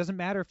matter. It doesn't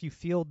matter if you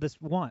feel this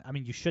one. I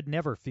mean, you should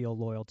never feel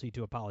loyalty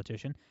to a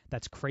politician.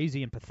 That's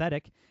crazy and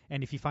pathetic.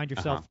 And if you find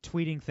yourself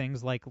tweeting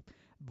things like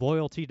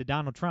loyalty to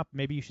Donald Trump,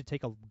 maybe you should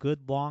take a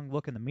good long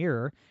look in the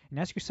mirror and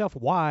ask yourself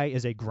why,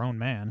 as a grown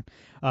man,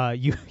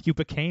 you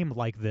became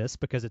like this,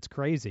 because it's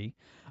crazy.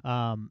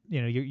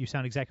 You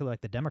sound exactly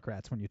like the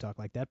Democrats when you talk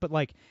like that. But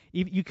like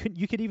you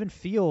could even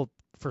feel,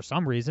 for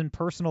some reason,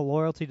 personal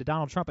loyalty to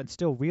Donald Trump and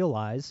still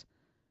realize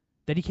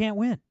that he can't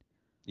win.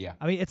 Yeah.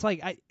 I mean, it's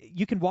like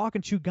you can walk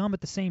and chew gum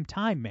at the same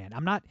time, man.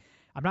 I'm not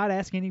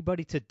asking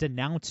anybody to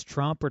denounce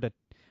Trump or to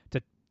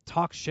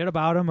talk shit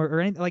about him or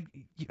anything. Like,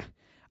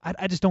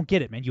 I just don't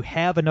get it, man. You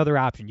have another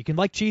option. You can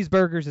like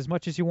cheeseburgers as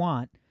much as you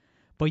want,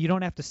 but you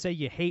don't have to say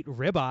you hate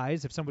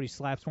ribeyes if somebody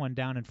slaps one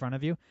down in front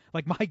of you.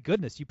 Like, my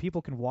goodness, you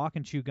people can walk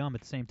and chew gum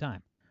at the same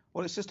time.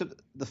 Well, it's just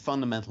the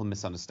fundamental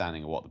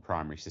misunderstanding of what the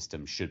primary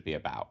system should be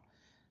about.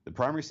 The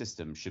primary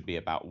system should be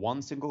about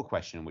one single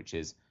question, which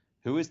is,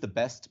 who is the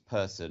best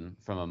person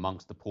from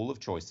amongst the pool of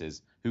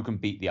choices who can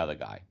beat the other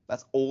guy?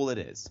 That's all it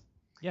is.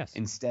 Yes.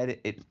 Instead,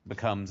 it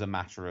becomes a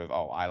matter of,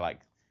 I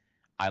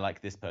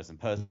like this person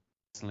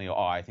personally, or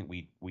I think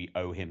we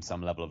owe him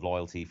some level of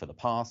loyalty for the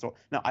past. Or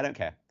no, I don't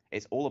care.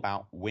 It's all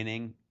about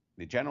winning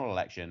the general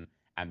election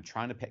and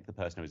trying to pick the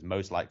person who is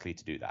most likely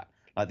to do that.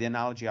 Like the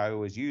analogy I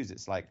always use,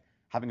 it's like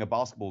having a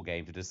basketball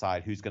game to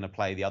decide who's going to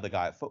play the other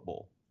guy at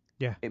football.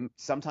 Yeah.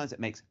 Sometimes it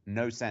makes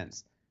no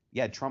sense.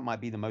 Yeah, Trump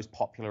might be the most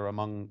popular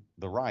among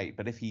the right,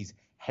 but if he's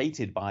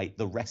hated by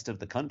the rest of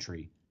the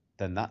country,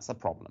 then that's a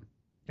problem.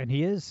 And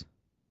he is.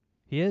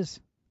 He is.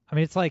 I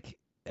mean, it's like,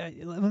 let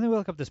me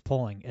look up this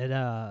polling.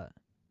 I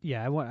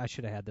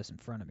should have had this in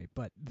front of me,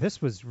 but this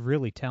was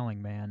really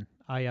telling, man.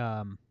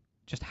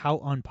 Just how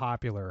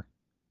unpopular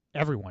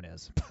everyone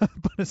is,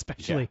 but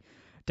especially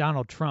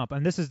Donald Trump.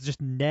 And this is just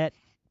net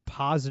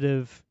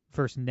positive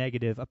versus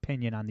negative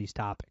opinion on these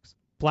topics.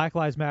 Black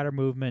Lives Matter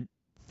movement,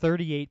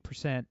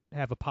 38%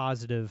 have a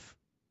positive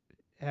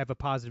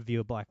view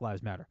of Black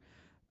Lives Matter.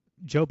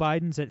 Joe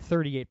Biden's at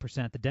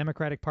 38%, the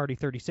Democratic Party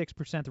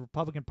 36%, the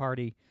Republican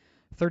Party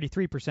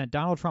 33%,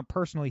 Donald Trump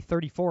personally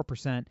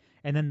 34%,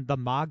 and then the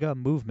MAGA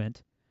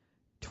movement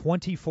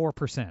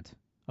 24%.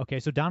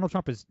 Okay, so Donald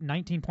Trump is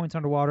 19 points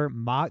underwater,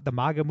 the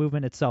MAGA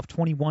movement itself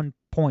 21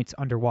 points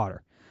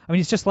underwater. I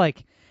mean, it's just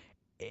like,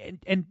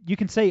 and you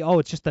can say,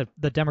 it's just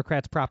the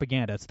Democrats'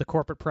 propaganda, it's the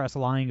corporate press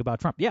lying about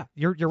Trump. Yeah,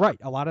 you're right,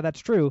 a lot of that's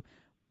true.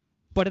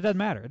 But it doesn't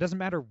matter. It doesn't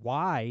matter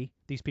why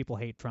these people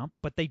hate Trump,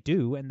 but they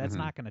do, and that's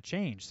not going to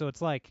change. So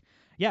it's like,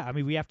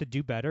 we have to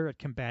do better at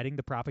combating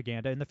the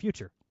propaganda in the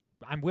future.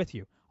 I'm with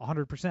you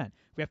 100%.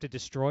 We have to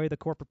destroy the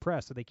corporate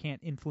press so they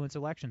can't influence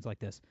elections like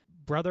this.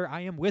 Brother,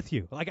 I am with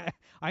you. Like,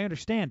 I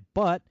understand,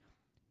 but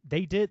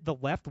the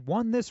left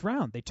won this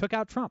round. They took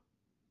out Trump.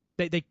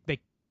 They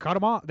cut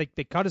him off.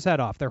 They cut his head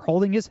off. They're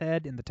holding his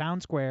head in the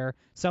town square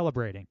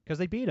celebrating because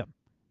they beat him.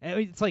 I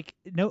mean, it's like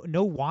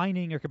no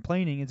whining or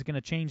complaining is going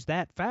to change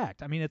that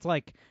fact. I mean, it's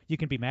like you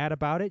can be mad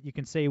about it. You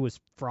can say it was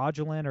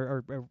fraudulent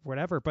or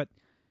whatever, but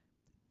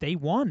they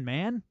won,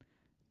 man.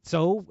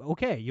 So,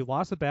 okay, you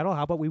lost the battle.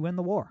 How about we win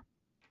the war?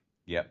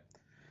 Yep.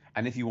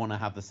 And if you want to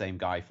have the same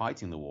guy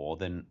fighting the war,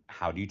 then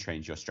how do you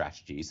change your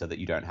strategy so that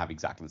you don't have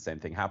exactly the same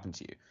thing happen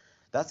to you?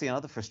 That's the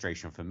other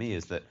frustration for me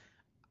is that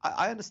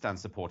I understand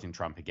supporting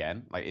Trump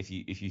again, like if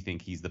you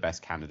think he's the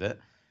best candidate.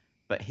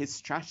 But his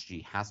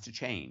strategy has to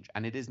change,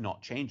 and it is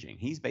not changing.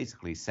 He's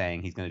basically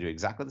saying he's going to do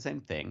exactly the same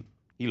thing.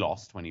 He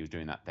lost when he was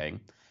doing that thing.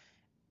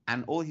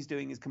 And all he's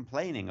doing is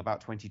complaining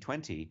about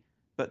 2020.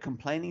 But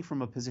complaining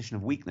from a position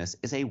of weakness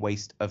is a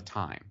waste of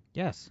time.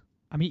 Yes.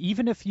 I mean,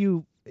 even if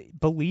you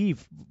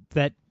believe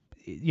that,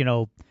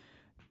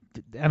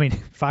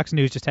 Fox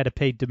News just had to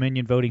pay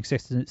Dominion Voting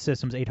Systems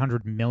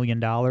 $800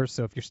 million.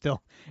 So if you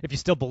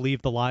still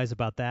believe the lies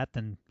about that,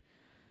 then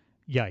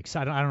yikes.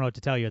 I don't know what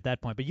to tell you at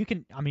that point. But you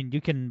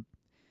can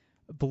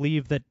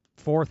believe that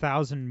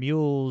 4,000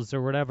 mules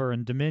or whatever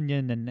and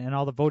Dominion and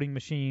all the voting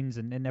machines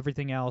and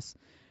everything else,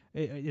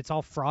 it's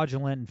all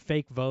fraudulent and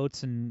fake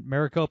votes and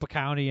Maricopa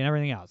County and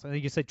everything else. I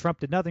think you say Trump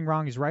did nothing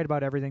wrong. He's right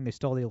about everything. They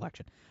stole the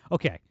election.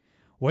 Okay.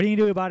 What are you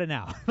going to do about it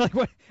now?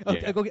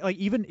 Okay, like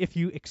even if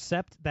you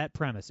accept that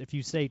premise, if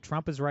you say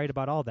Trump is right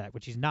about all that,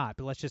 which he's not,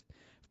 but let's just,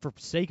 for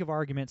sake of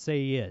argument, say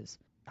he is,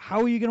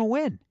 how are you going to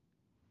win?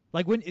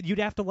 Like when you'd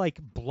have to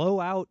blow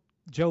out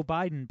Joe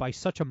Biden by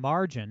such a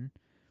margin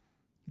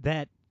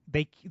that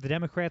the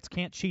Democrats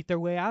can't cheat their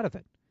way out of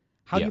it.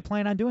 How do you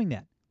plan on doing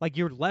that? Like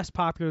you're less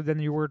popular than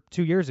you were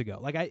 2 years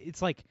ago.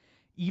 It's like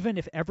even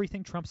if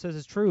everything Trump says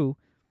is true,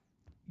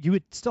 you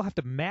would still have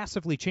to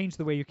massively change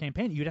the way you're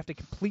campaigning. You'd have to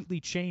completely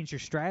change your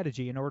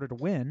strategy in order to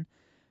win.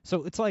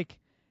 So it's like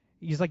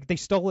he's like, they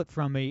stole it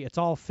from me. It's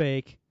all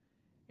fake,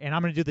 and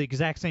I'm going to do the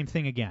exact same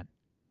thing again.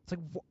 It's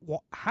like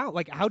how?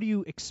 Like how do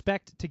you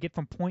expect to get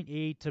from point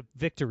A to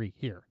victory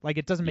here? Like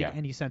it doesn't make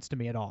any sense to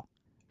me at all.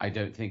 I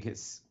don't think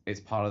it's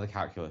part of the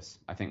calculus.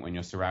 I think when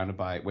you're surrounded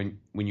by when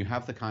you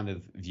have the kind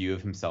of view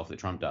of himself that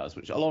Trump does,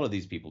 which a lot of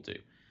these people do,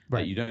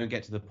 right? You don't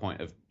get to the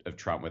point of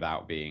Trump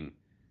without being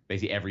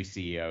basically every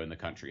CEO in the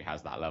country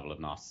has that level of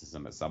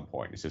narcissism at some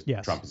point. It's just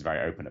Trump is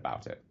very open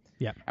about it.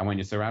 Yeah. And when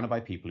you're surrounded by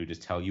people who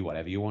just tell you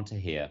whatever you want to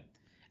hear,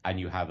 and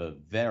you have a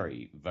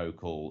very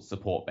vocal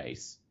support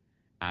base,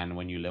 and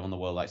when you live on the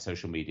world like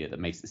social media that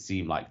makes it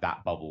seem like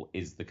that bubble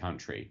is the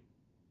country,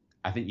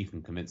 I think you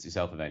can convince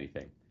yourself of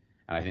anything.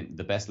 And I think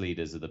the best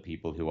leaders are the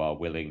people who are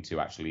willing to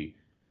actually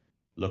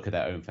look at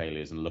their own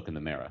failures and look in the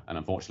mirror. And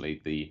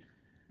unfortunately, the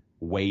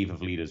wave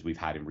of leaders we've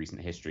had in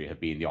recent history have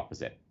been the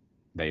opposite.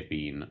 They've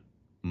been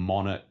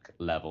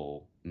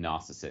monarch-level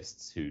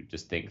narcissists who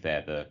just think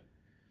they're the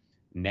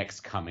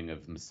next coming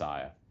of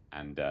Messiah.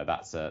 And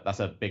that's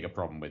a bigger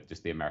problem with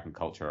just the American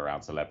culture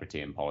around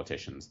celebrity and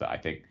politicians that I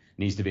think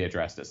needs to be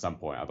addressed at some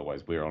point.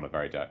 Otherwise, we're on a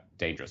very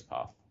dangerous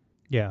path.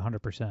 Yeah,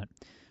 100%.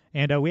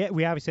 And we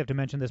obviously have to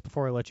mention this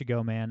before I let you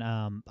go, man.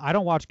 I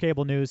don't watch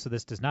cable news, so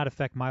this does not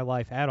affect my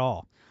life at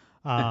all.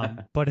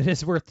 But it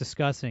is worth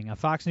discussing.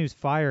 Fox News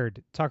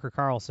fired Tucker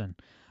Carlson,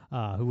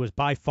 who was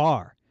by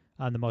far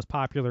the most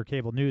popular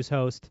cable news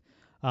host.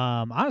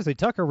 Honestly,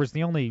 Tucker was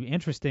the only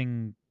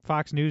interesting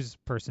Fox News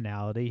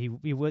personality.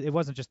 It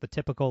wasn't just the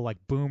typical like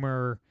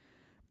boomer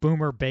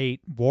bait,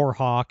 war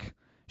hawk,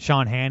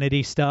 Sean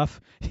Hannity stuff,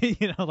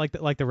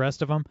 like the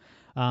rest of them.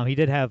 He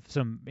did have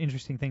some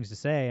interesting things to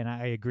say, and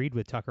I agreed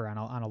with Tucker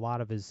on a lot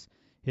of his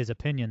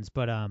opinions.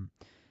 But I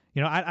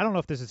don't know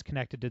if this is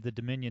connected to the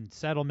Dominion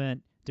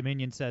settlement.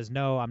 Dominion says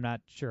no. I'm not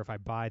sure if I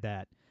buy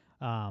that.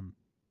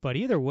 But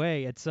either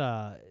way, it's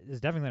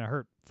definitely going to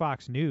hurt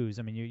Fox News.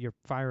 I mean, you're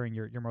firing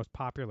your most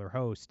popular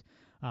host.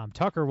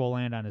 Tucker will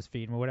land on his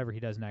feet, and whatever he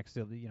does next,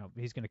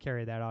 he's going to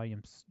carry that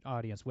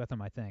audience with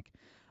him, I think.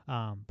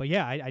 But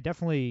yeah, I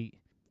definitely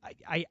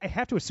I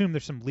have to assume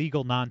there's some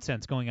legal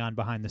nonsense going on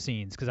behind the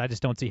scenes, because I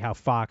just don't see how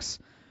Fox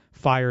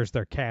fires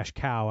their cash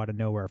cow out of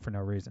nowhere for no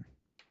reason.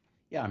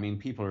 Yeah, I mean,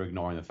 people are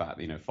ignoring the fact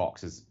that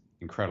Fox is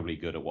incredibly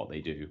good at what they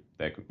do.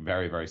 They're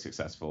very, very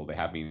successful. They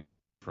have been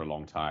for a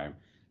long time.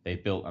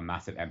 They've built a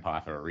massive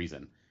empire for a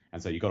reason.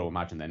 And so you've got to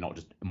imagine they're not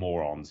just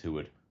morons who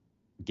would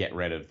get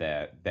rid of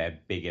their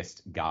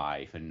biggest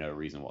guy for no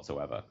reason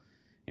whatsoever.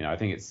 I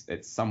think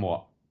it's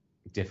somewhat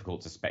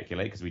difficult to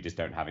speculate because we just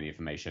don't have any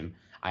information.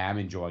 I am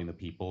enjoying the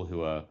people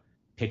who are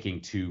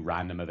picking two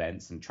random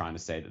events and trying to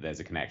say that there's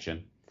a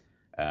connection.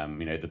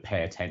 The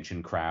pay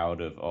attention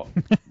crowd of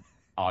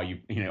are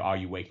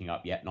you waking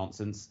up yet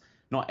nonsense.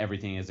 Not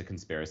everything is a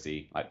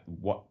conspiracy. Like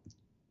what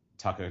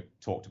Tucker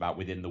talked about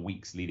within the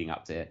weeks leading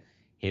up to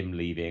him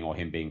leaving or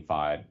him being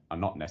fired are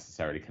not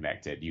necessarily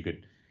connected.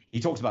 He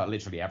talks about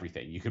literally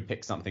everything. You could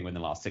pick something within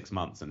the last 6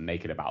 months and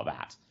make it about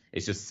that.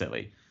 It's just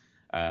silly.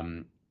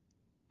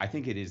 I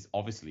think it is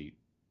obviously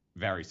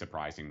very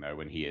surprising, though,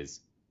 when he is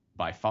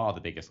by far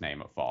the biggest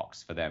name at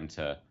Fox. For them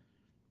to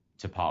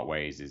part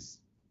ways is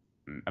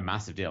a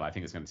massive deal. I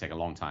think it's going to take a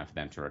long time for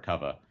them to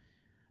recover.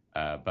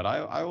 But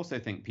I also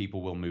think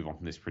people will move on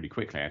from this pretty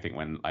quickly. I think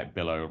when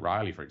Bill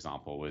O'Reilly, for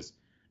example, was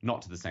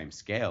not to the same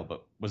scale,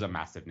 but was a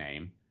massive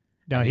name.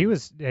 No,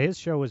 his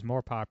show was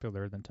more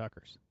popular than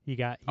Tucker's. He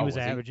was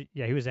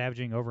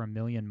averaging over 1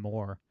 million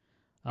more.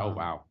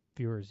 Wow.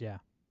 Viewers, yeah.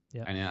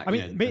 Yeah. And,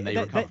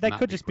 that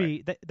could just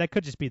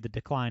be the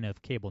decline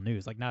of cable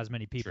news. Like not as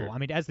many people. True. I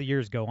mean, as the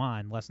years go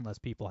on, less and less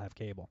people have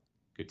cable.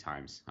 Good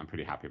times. I'm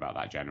pretty happy about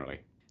that generally.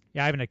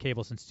 Yeah, I haven't had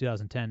cable since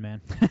 2010,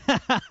 man.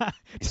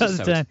 It's just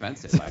so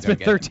expensive. It's been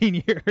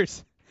 13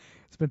 years.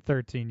 It's been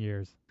 13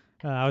 years.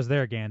 I was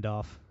there,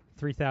 Gandalf,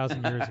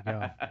 3,000 years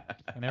ago,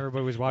 and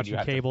everybody was watching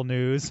cable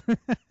news.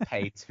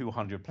 Pay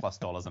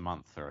 $200+ a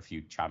month for a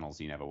few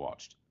channels you never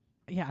watched.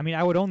 Yeah, I mean,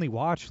 I would only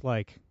watch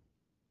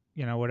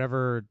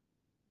whatever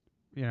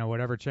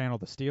channel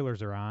the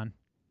Steelers are on.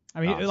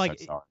 I mean,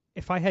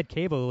 if I had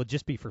cable, it would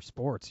just be for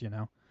sports,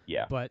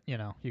 Yeah. But you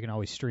can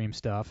always stream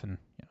stuff and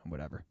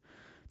whatever.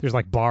 There's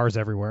bars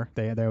everywhere.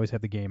 They always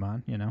have the game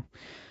on,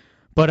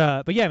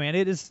 But yeah, man,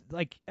 it is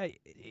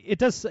it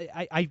does.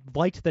 I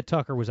liked that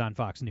Tucker was on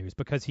Fox News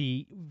because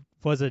he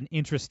had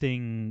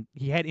interesting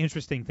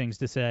things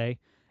to say,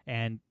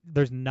 and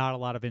there's not a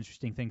lot of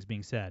interesting things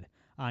being said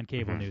on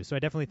cable news. So I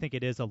definitely think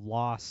it is a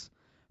loss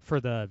for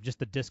the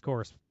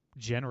discourse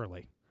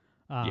generally.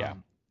 Yeah.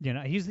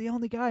 He's the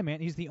only guy,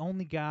 man. He's the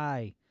only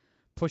guy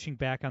pushing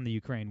back on the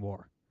Ukraine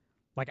war.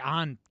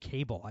 On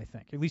cable, I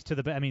think. At least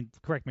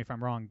correct me if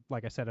I'm wrong.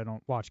 Like I said, I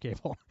don't watch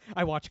cable.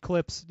 I watch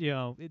clips,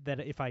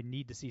 that if I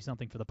need to see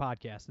something for the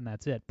podcast, and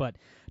that's it. But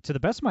to the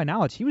best of my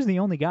knowledge, he was the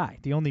only guy,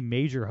 the only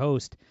major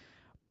host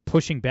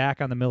pushing back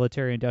on the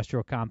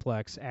military-industrial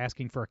complex,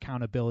 asking for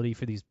accountability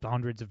for these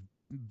hundreds of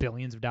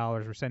billions of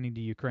dollars we're sending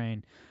to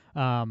Ukraine.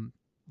 And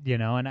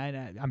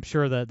I'm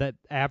sure that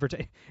average.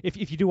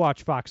 If you do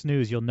watch Fox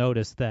News, you'll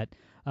notice that.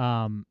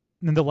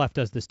 And the left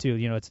does this too.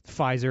 It's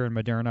Pfizer and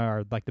Moderna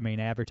are the main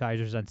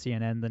advertisers on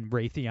CNN. Then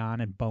Raytheon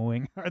and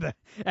Boeing are the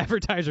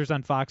advertisers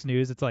on Fox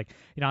News. It's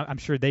I'm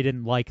sure they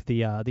didn't like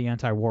the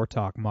anti-war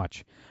talk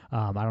much.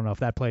 I don't know if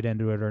that played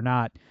into it or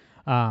not.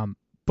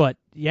 But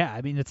yeah,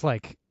 I mean, it's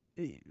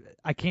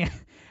I can't.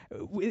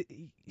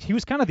 He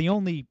was kind of the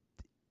only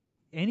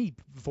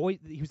voice.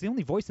 He was the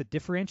only voice that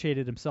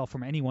differentiated himself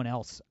from anyone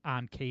else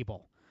on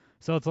cable.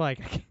 So it's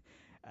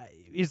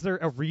is there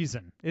a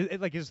reason?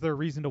 Is there a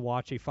reason to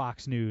watch a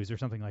Fox News or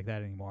something like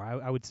that anymore?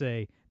 I would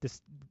say this,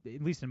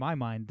 at least in my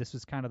mind, this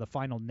was kind of the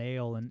final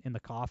nail in the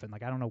coffin. I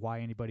don't know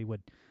why anybody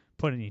would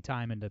put any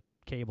time into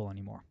cable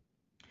anymore.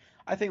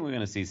 I think we're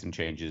going to see some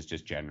changes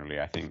just generally.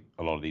 I think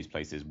a lot of these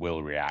places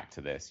will react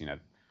to this. A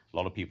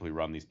lot of people who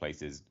run these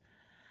places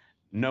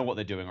know what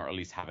they're doing, or at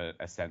least have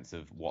a sense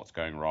of what's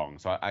going wrong.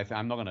 So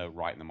I'm not going to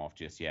write them off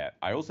just yet.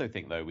 I also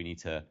think, though, we need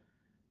to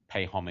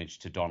pay homage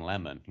to Don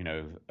Lemon,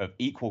 of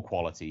equal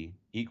quality,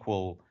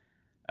 equal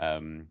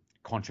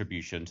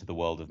contribution to the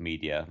world of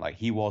media. Like,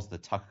 he was the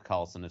Tucker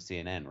Carlson of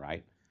CNN,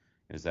 right?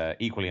 It was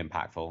equally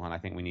impactful, and I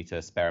think we need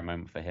to spare a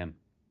moment for him.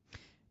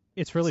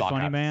 It's really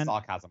funny, man.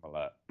 Sarcasm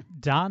alert.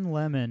 Don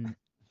Lemon,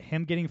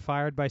 him getting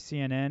fired by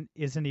CNN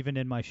isn't even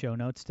in my show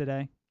notes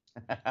today.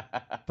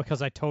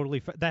 Because I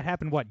totally that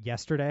happened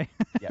yesterday?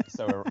 Yeah,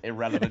 so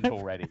irrelevant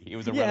already. It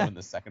was irrelevant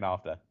the second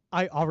after.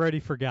 I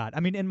already forgot. I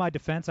mean, in my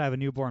defense, I have a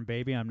newborn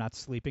baby. I'm not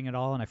sleeping at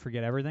all, and I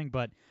forget everything.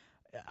 But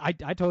I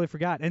totally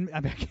forgot. And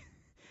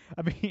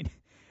I mean,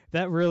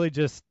 that really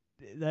just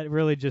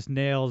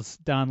nails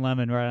Don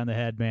Lemon right on the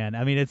head, man.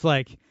 I mean, it's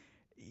like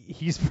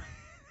he's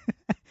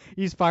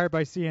he's fired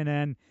by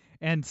CNN,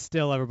 and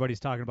still everybody's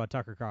talking about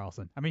Tucker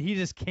Carlson. I mean, he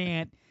just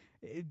can't.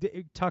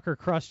 Tucker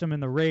crushed him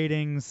in the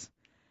ratings.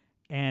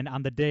 And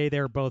on the day they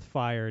were both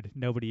fired,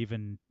 nobody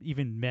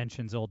even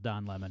mentions old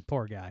Don Lemon.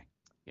 Poor guy.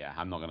 Yeah,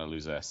 I'm not going to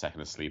lose a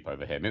second of sleep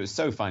over him. It was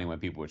so funny when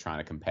people were trying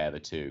to compare the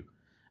two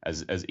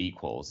as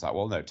equals. Like,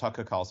 well, no,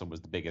 Tucker Carlson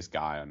was the biggest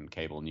guy on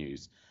cable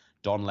news.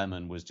 Don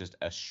Lemon was just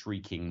a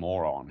shrieking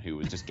moron who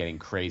was just getting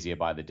crazier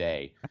by the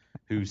day,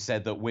 who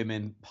said that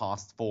women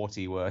past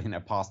 40 were,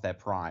 past their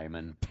prime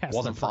and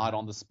wasn't fired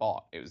on the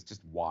spot. It was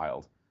just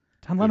wild.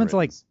 Don Lemon's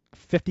like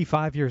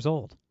 55 years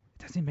old.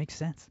 It doesn't make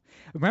sense.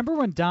 Remember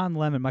when Don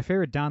Lemon, my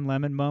favorite Don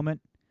Lemon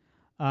moment,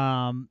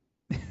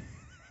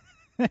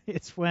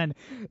 it's when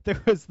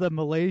there was the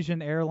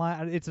Malaysian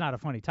airline. It's not a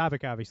funny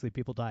topic, obviously.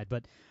 People died.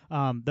 But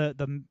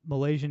the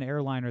Malaysian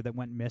airliner that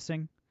went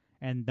missing,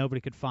 and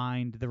nobody could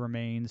find the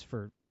remains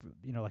for,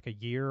 like a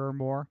year or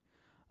more.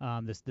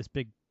 This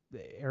big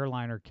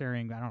airliner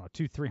carrying, I don't know,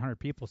 200-300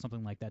 people,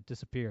 something like that,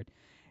 disappeared.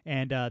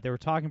 And they were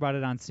talking about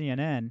it on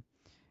CNN,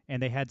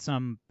 and they had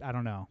some, I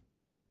don't know,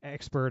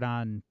 expert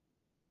on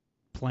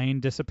plane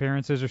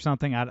disappearances or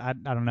something. I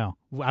don't know.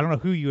 I don't know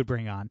who you would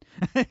bring on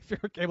if you're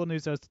a cable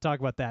news host to talk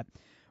about that.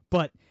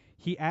 But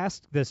he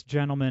asked this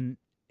gentleman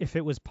if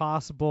it was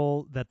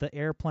possible that the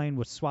airplane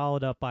was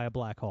swallowed up by a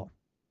black hole.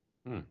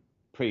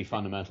 Pretty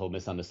fundamental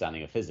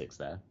misunderstanding of physics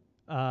there.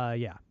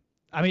 Yeah.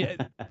 I mean,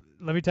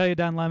 let me tell you,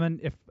 Don Lemon,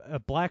 if a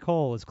black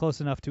hole is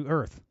close enough to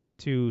Earth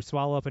to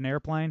swallow up an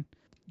airplane,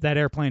 that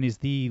airplane is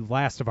the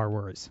last of our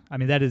worries. I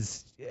mean, that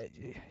is,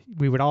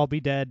 we would all be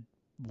dead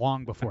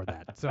long before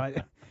that. So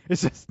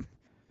it's just,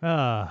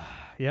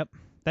 yep.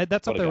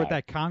 That's up there with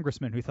that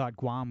congressman who thought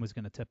Guam was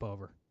going to tip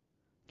over.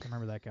 Can't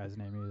remember that guy's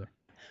name either.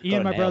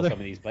 Ian, my brother. Some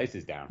of these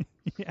places down.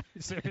 Yeah,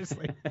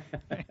 seriously.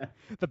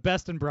 The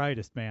best and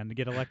brightest, man, to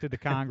get elected to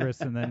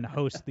Congress and then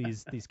host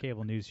these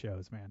cable news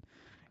shows, man.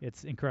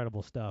 It's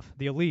incredible stuff.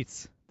 The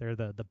elites, they're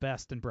the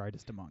best and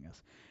brightest among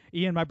us.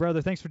 Ian, my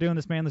brother, thanks for doing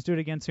this, man. Let's do it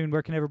again soon.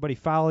 Where can everybody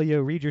follow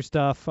you, read your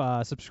stuff,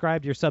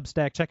 subscribe to your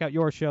Substack, check out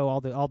your show,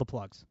 all the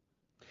plugs?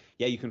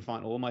 Yeah, you can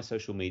find all my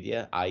social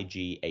media,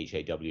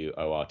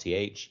 IGHAWORTH.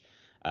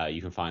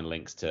 You can find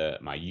links to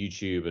my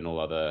YouTube and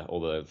all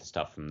the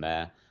stuff from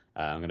there.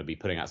 I'm going to be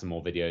putting out some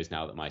more videos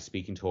now that my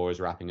speaking tour is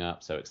wrapping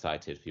up, so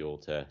excited for you all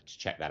to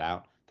check that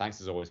out.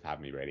 Thanks as always for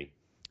having me, Brady.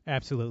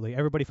 Absolutely.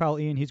 Everybody follow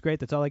Ian. He's great.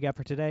 That's all I got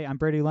for today. I'm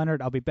Brady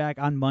Leonard. I'll be back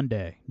on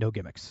Monday. No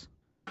gimmicks.